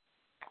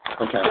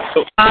 Okay.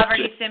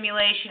 Poverty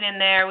simulation in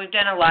there. We've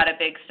done a lot of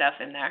big stuff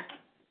in there.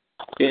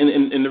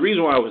 And the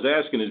reason why I was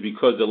asking is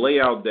because the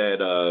layout that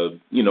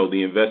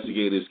the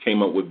investigators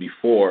came up with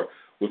before,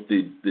 with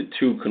the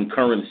 2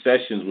 concurrent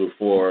sessions, were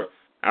for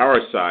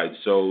our side.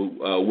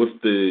 So with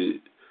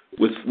the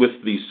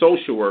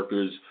social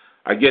workers,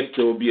 I guess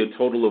there will be a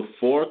total of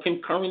 4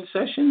 concurrent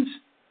sessions.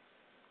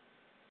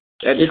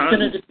 It's going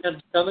to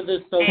depend. Some of the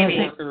social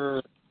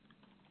workers,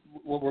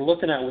 what we're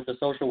looking at with the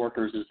social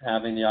workers is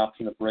having the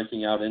option of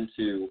breaking out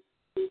into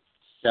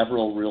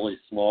several really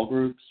small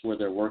groups where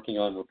they're working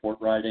on report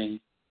writing,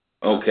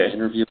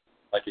 interview,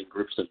 like in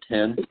groups of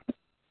 10.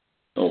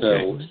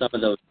 Okay. So some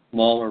of those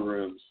smaller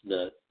rooms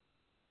that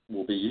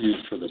will be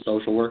used for the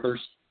social workers.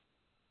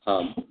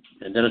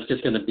 And then it's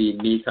just going to be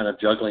me kind of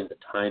juggling the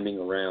timing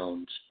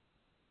around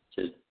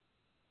to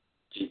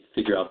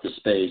figure out the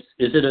space.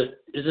 Is it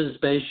a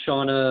space,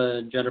 Shauna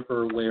and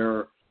Jennifer,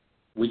 where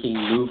we can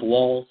move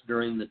walls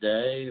during the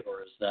day,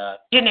 or is that...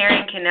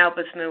 Engineering can help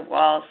us move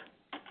walls.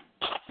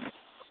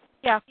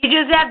 Yeah. You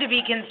just have to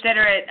be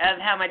considerate of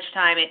how much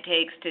time it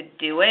takes to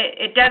do it.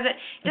 It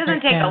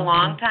doesn't take a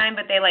long time,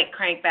 but they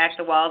crank back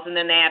the walls and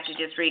then they have to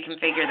just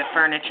reconfigure the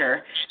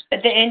furniture.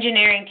 But the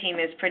engineering team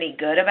is pretty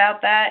good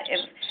about that.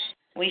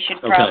 We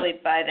should probably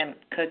buy them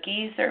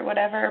cookies or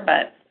whatever,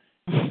 but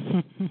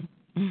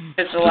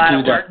it's a lot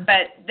of work.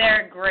 But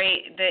they're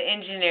great. The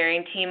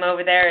engineering team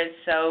over there is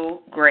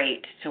so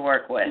great to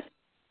work with.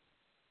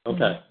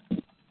 Okay.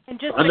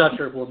 I'm not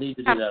sure if we'll need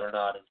to do that or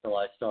not until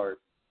I start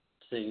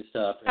seeing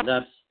stuff, and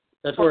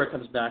that's where it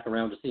comes back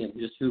around to seeing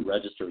just who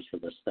registers for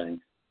this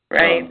thing,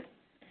 right?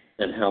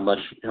 And how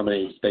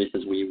many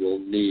spaces we will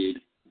need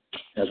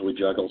as we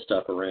juggle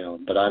stuff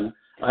around. But I'm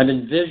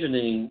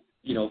envisioning,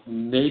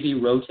 maybe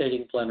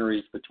rotating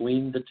plenaries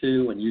between the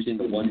 2 and using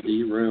the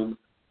 1D room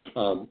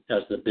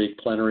as the big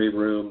plenary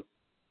room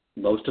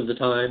most of the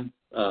time,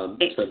 so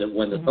that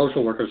when the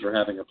social workers are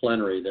having a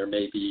plenary, there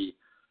may be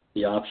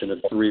the option of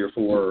 3 or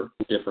 4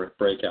 different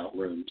breakout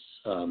rooms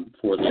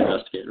for the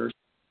investigators.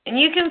 And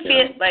you can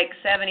fit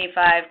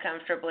 75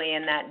 comfortably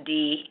in that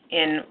D,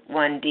 in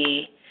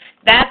 1D.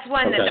 That's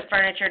one that the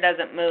furniture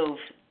doesn't move.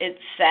 It's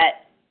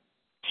set,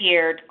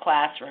 tiered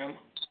classroom.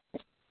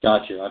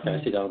 Gotcha. Okay,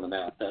 I see that on the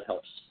map. That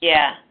helps.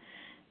 Yeah.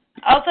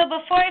 Also,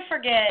 before I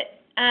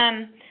forget,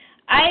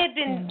 I had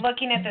been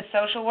looking at the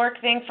social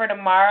work thing for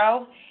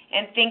tomorrow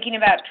and thinking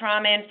about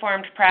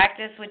trauma-informed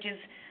practice, which is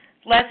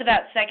less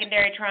about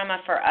secondary trauma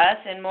for us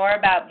and more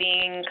about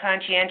being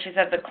conscientious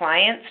of the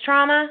client's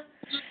trauma.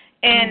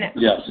 And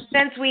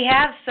since we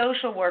have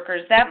social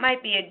workers, that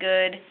might be a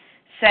good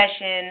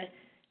session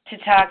to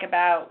talk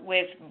about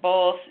with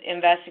both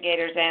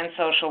investigators and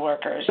social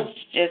workers,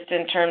 just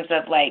in terms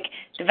of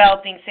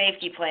developing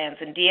safety plans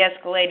and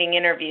de-escalating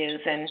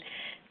interviews and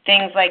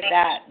things like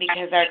that,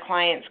 because our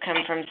clients come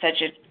from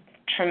such a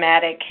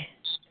traumatic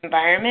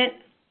environment.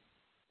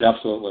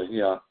 Absolutely,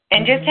 yeah.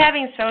 And just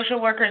having social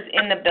workers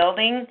in the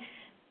building,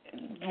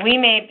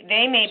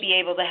 they may be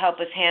able to help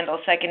us handle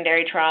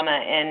secondary trauma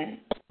and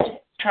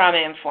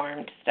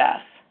trauma-informed stuff.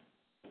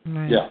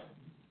 Right. Yeah.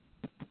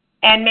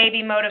 And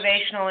maybe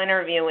motivational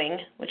interviewing,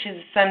 which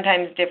is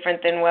sometimes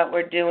different than what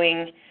we're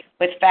doing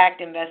with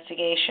fact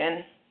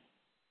investigation.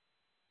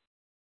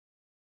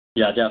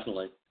 Yeah,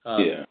 definitely.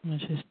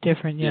 Which is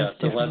different. Yeah.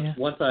 So different,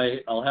 once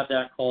I'll have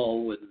that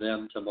call with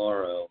them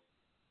tomorrow,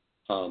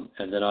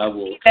 and then I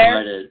will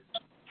try to.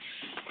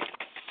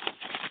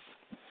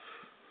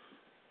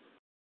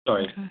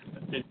 Sorry,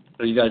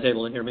 are you guys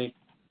able to hear me?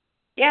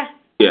 Yeah.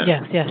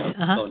 Yeah. Yes.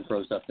 Phone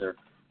froze up there.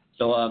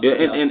 So and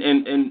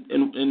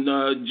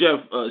Jeff,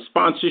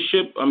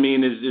 sponsorship. I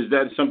mean, is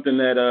that something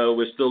that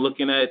we're still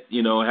looking at?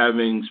 You know,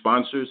 having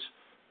sponsors,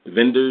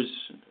 vendors.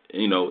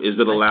 You know, is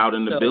it allowed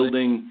in the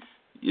building?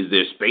 Is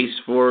there space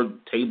for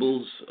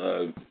tables?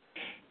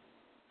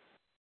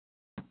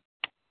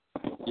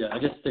 Yeah, I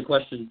guess the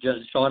question,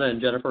 Shauna and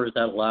Jennifer, is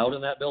that allowed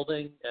in that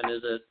building? And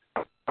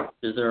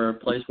is there a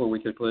place where we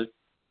could put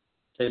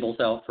tables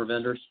out for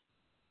vendors?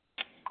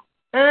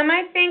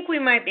 I think we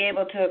might be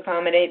able to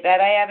accommodate that.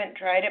 I haven't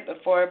tried it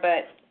before,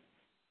 but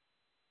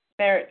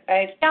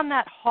down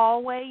that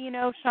hallway, you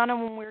know, Shauna,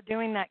 when we were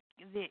doing that,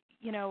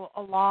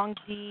 along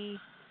the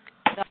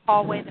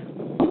hallway that's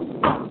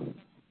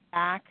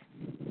back.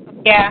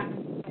 Yeah.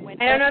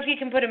 I don't know if you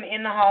can put them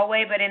in the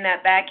hallway, but in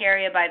that back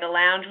area by the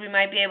lounge we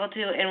might be able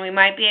to, and we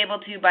might be able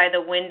to by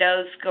the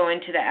windows going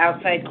to the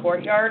outside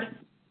courtyard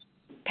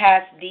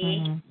past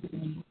D.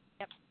 Mm-hmm.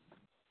 Yep.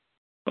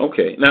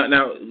 Okay.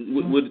 Now,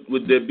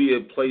 would there be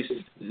a place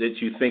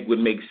that you think would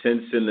make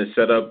sense in the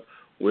setup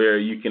where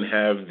you can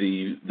have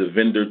the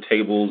vendor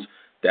tables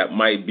that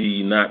might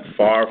be not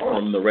far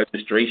from the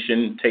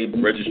registration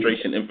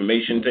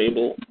information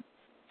table?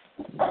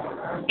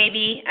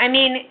 Maybe. I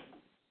mean,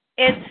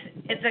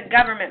 it's a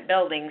government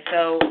building,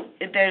 so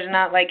there's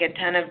not like a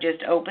ton of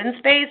just open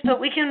space, but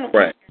we can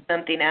figure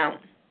something out.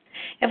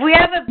 If we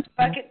have a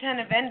bucket ton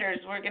of vendors,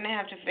 we're going to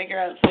have to figure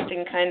out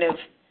something kind of.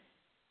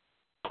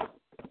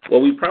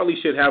 Well, we probably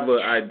should have an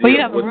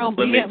idea of what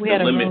the limit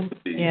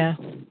would be. Yeah.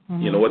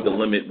 Mm-hmm. You know, what the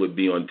limit would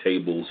be on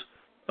tables.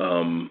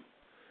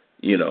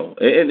 You know,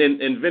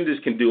 and vendors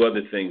can do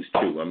other things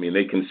too. I mean,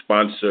 they can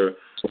sponsor,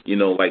 you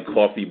know, like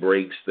coffee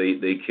breaks.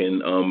 They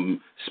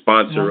can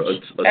sponsor a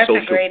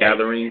social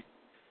gathering.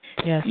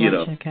 Yes,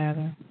 social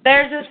gathering.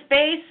 There's a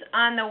space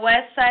on the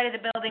west side of the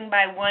building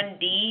by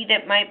 1D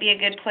that might be a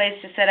good place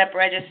to set up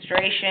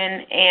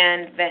registration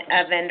and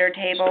a vendor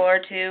table or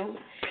two.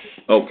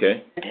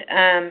 Okay.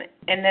 And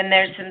then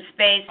there's some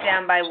space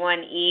down by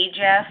 1E,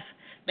 Jeff,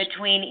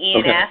 between E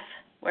and F,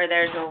 where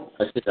there's a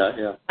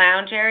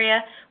lounge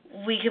area.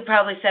 We could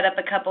probably set up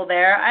a couple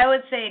there. I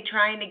would say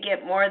trying to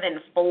get more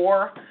than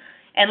 4,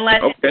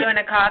 unless it's doing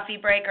a coffee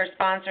break or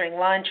sponsoring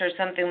lunch or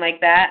something like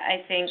that.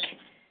 I think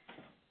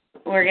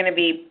we're going to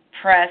be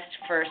pressed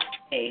for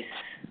space.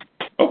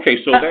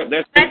 Okay, so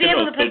that's. I'd be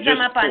able to put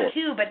them up on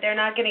 2, but they're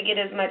not going to get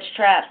as much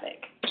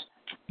traffic.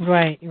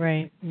 Right.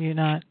 You're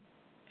not,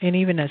 and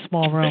even a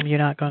small room, you're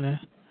not going to.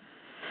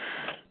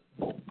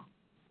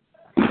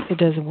 It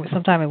doesn't.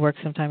 Sometimes it works,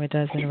 sometimes it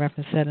doesn't. We're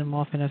having to set them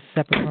off in a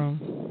separate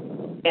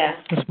room. Yeah.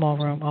 A small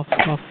room off.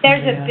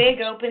 There's a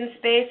big open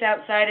space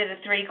outside of the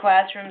 3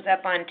 classrooms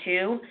up on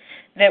 2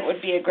 that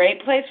would be a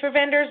great place for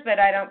vendors, but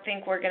I don't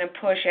think we're going to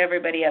push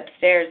everybody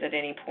upstairs at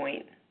any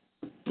point.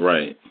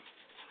 Right.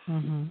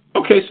 Mm-hmm.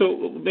 Okay,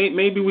 so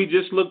maybe we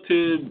just look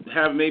to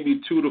have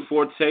maybe 2 to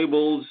 4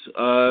 tables,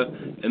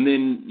 and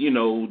then, you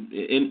know,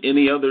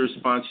 any other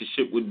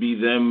sponsorship would be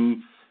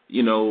them,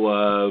 you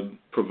know,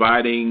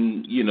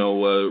 providing, you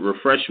know,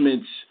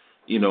 refreshments,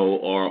 you know,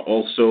 or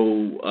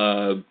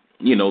also,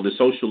 you know, the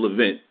social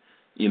event,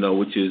 you know,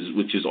 which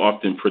is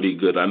often pretty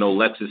good. I know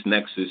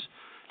LexisNexis,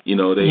 you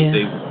know, they've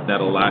done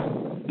that a lot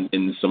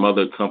in some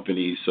other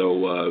companies.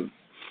 So,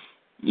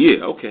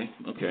 okay.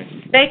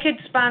 They could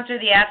sponsor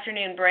the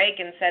afternoon break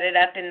and set it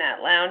up in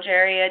that lounge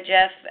area,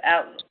 Jeff,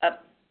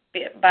 up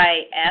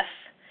by F,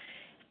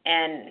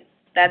 and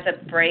that's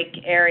a break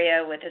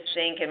area with a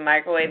sink and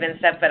microwave and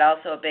stuff, but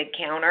also a big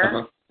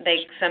counter.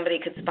 Somebody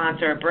could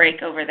sponsor a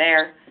break over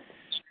there,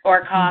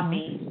 or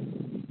coffee.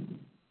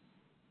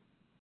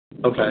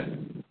 Okay.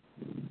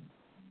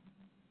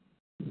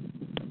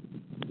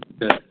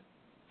 Good.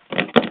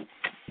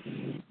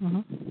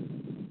 Mm-hmm.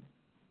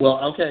 Well,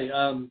 okay.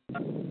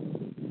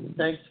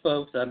 Thanks,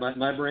 folks.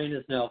 My brain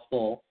is now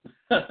full.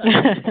 Thank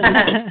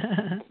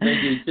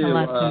you too.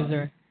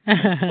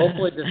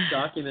 Hopefully, this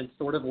document's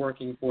sort of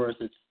working for us.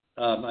 It's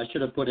I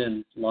should have put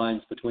in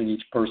lines between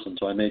each person,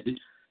 so I may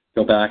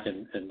go back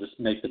and just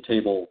make the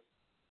table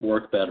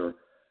work better.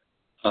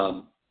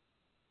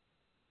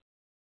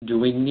 Do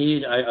we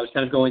need? I was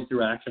kind of going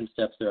through action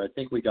steps there. I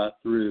think we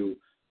got through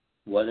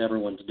what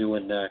everyone's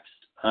doing next.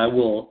 I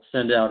will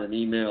send out an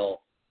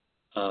email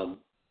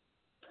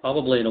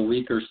probably in a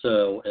week or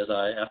so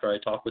after I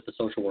talk with the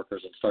social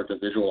workers and start to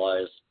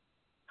visualize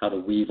how to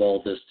weave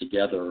all this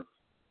together.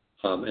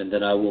 And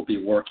then I will be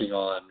working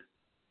on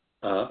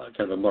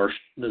kind of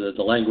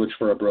the language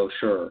for a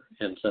brochure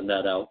and send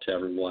that out to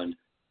everyone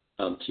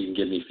so you can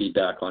give me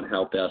feedback on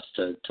how best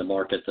to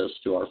market this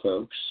to our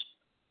folks.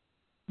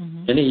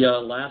 Mm-hmm. Any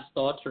last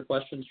thoughts or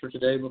questions for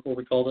today before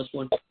we call this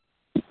one?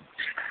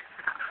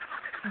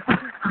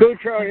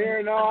 Boutro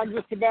here. No, I'm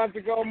just about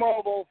to go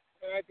mobile,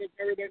 and I think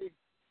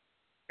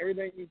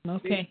everything is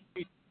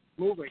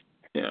moving.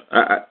 Yeah,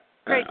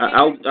 Great.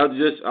 I'll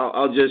just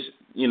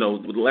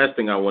the last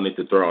thing I wanted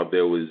to throw out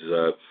there was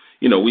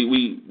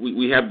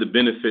we have the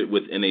benefit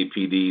with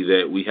NAPD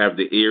that we have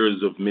the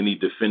ears of many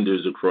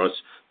defenders across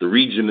the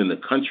region and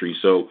the country.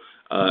 So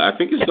I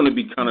think it's going to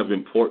be kind of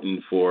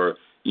important for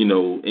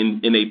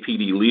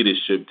NAPD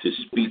leadership to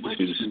speak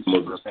to some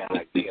of the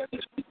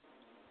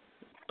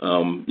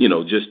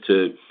just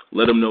to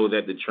let them know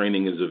that the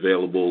training is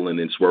available and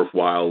it's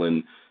worthwhile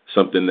and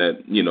something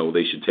that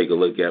they should take a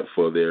look at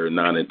for their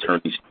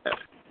non-attorney staff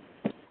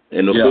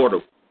and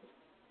affordable.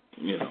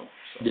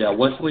 Yeah,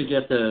 once we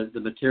get the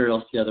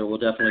materials together, we'll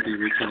definitely be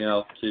reaching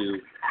out to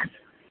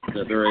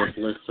the various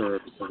listservs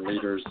and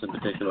leaders in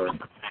particular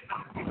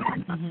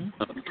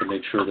to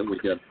make sure that we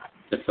get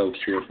folks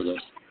here for this.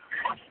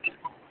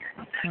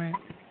 Right.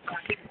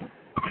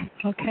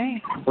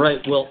 Okay. Right.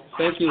 Well,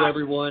 thank you,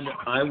 everyone.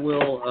 I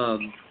will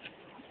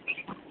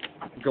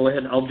go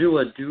ahead. I'll do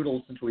a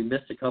doodle since we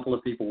missed a couple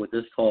of people with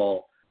this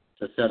call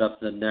to set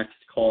up the next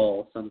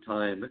call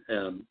sometime.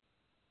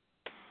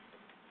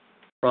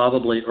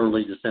 Probably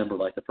early December,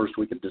 like the first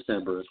week of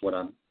December is what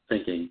I'm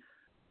thinking.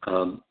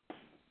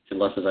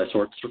 Unless as I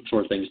sort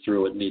things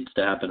through, it needs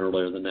to happen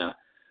earlier than that.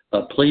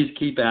 Please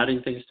keep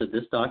adding things to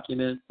this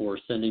document or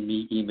sending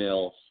me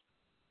emails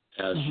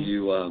as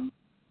you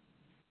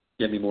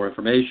get me more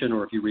information,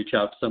 or if you reach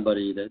out to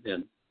somebody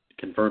and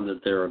confirm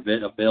that they're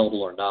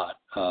available or not,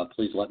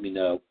 please let me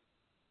know,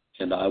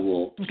 and I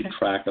will keep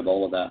track of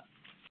all of that.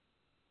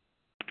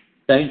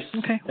 Thanks,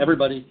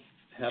 everybody.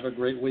 Have a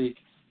great week.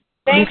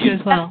 Thank you as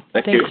well.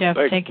 Thank Thanks, you. Jeff.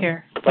 Thanks. Take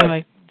care.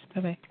 Bye.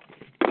 Bye-bye. Bye-bye.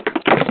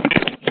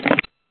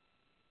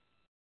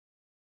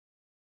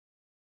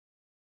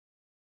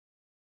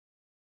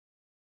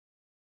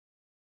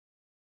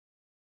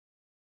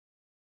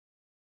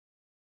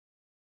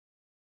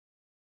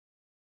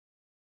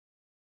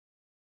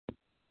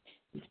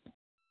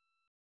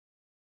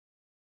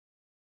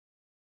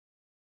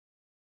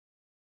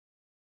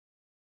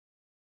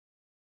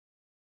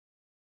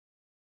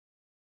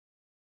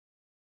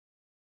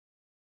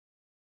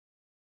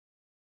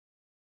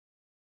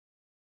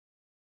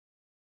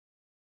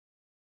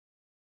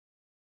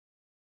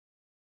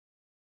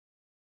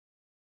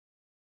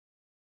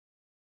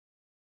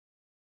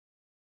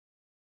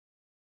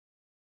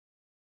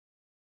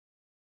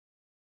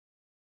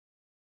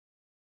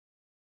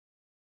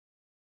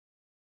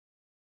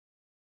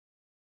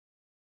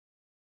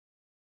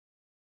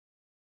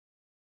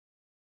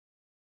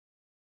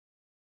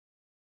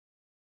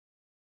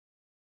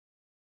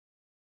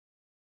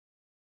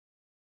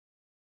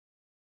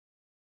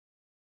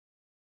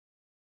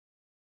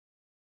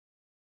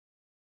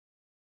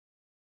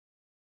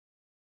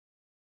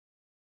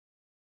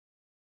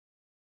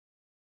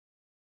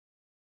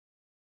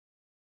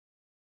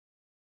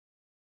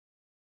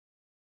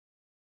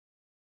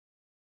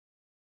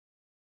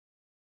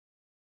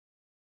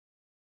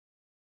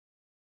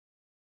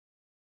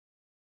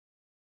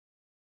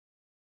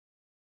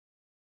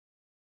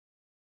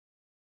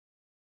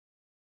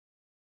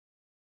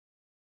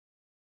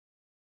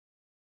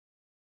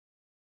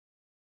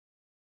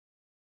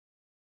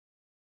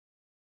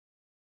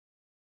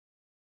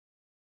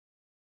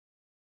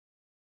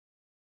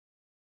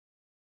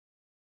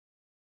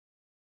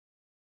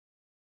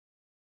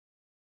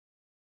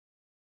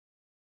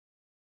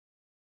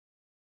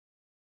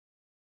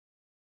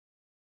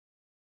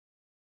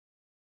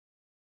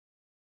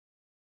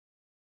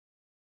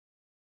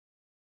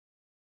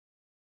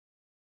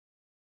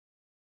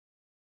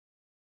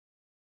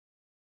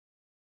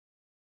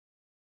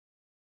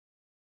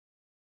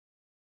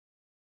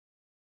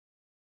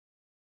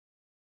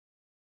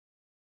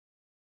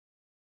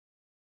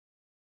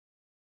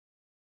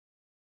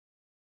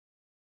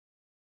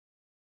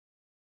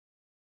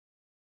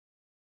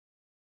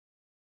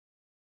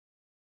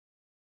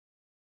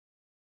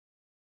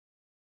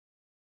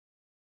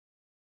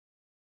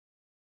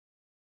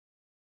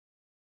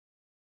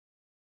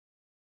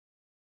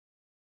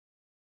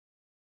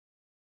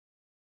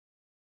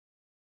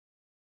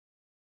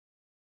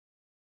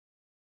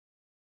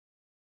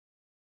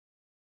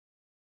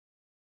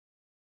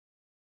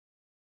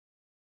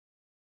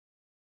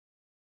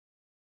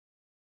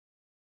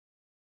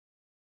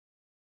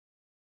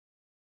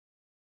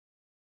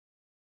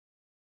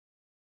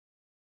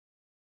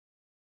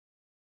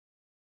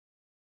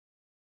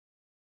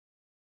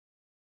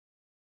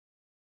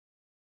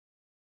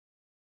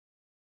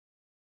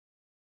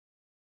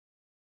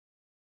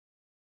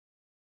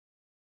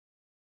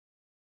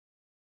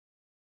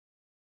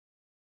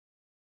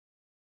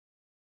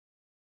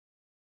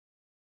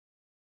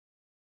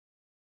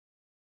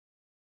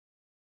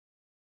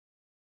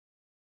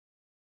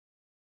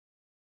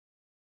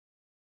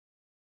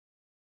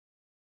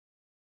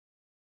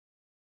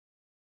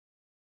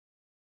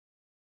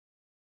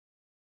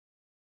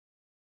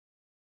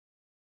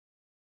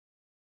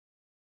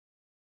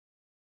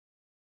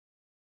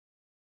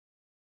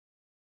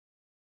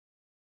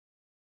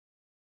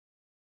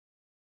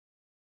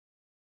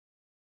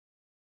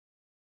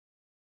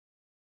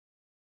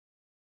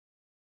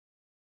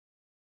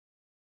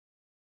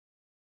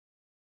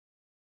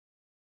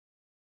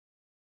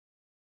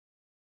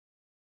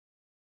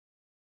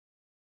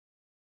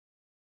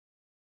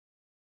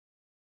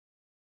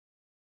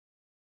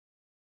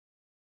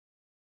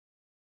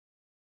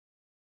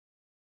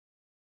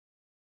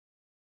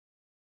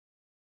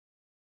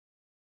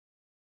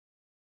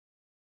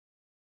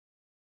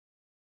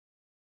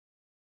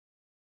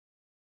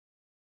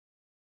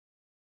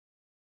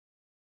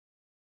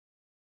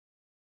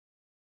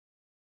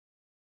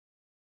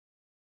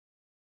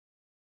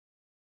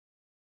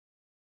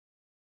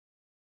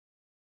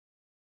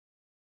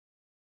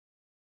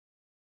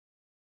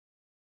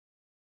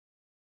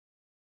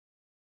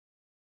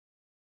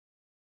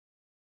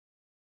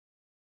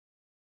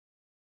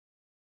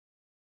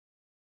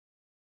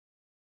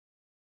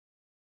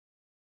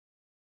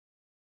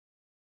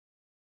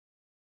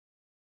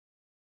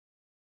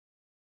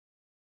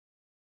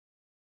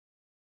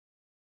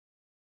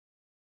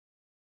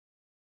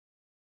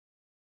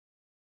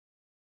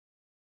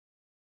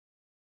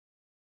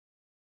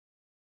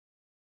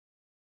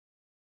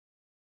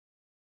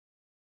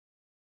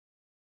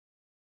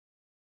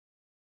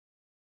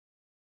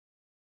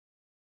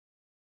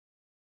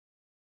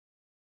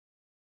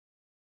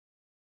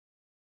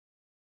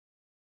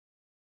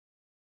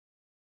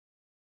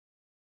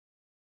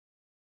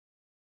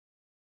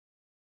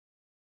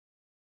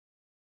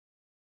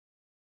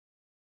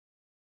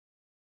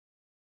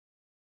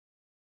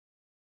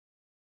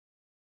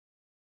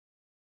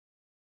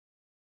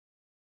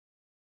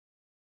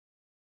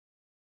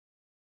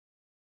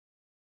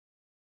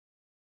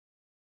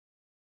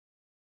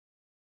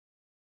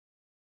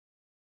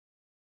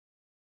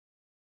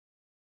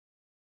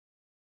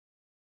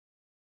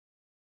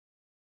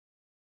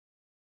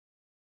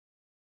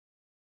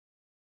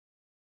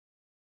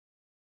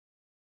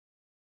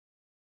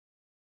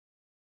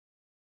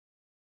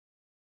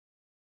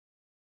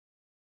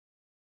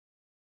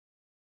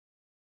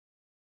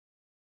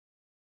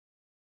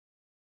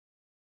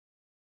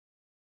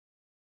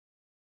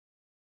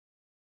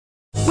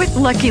 With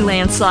Lucky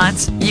Land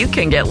Slots, you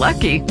can get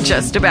lucky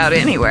just about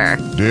anywhere.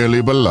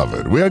 Dearly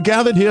beloved, we are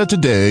gathered here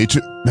today to...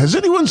 Has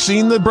anyone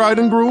seen the bride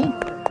and groom?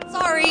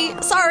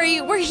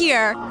 Sorry, we're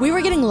here. We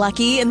were getting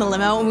lucky in the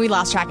limo and we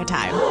lost track of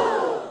time.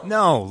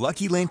 No,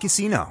 Lucky Land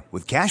Casino,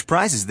 with cash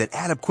prizes that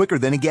add up quicker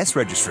than a guest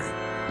registry.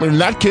 In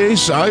that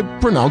case, I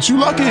pronounce you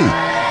lucky.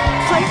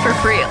 Play for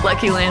free at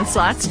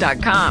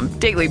LuckyLandSlots.com.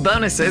 Daily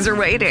bonuses are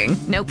waiting.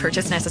 No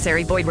purchase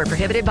necessary. Void where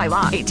prohibited by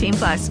law.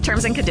 18+.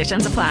 Terms and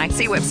conditions apply.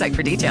 See website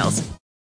for details.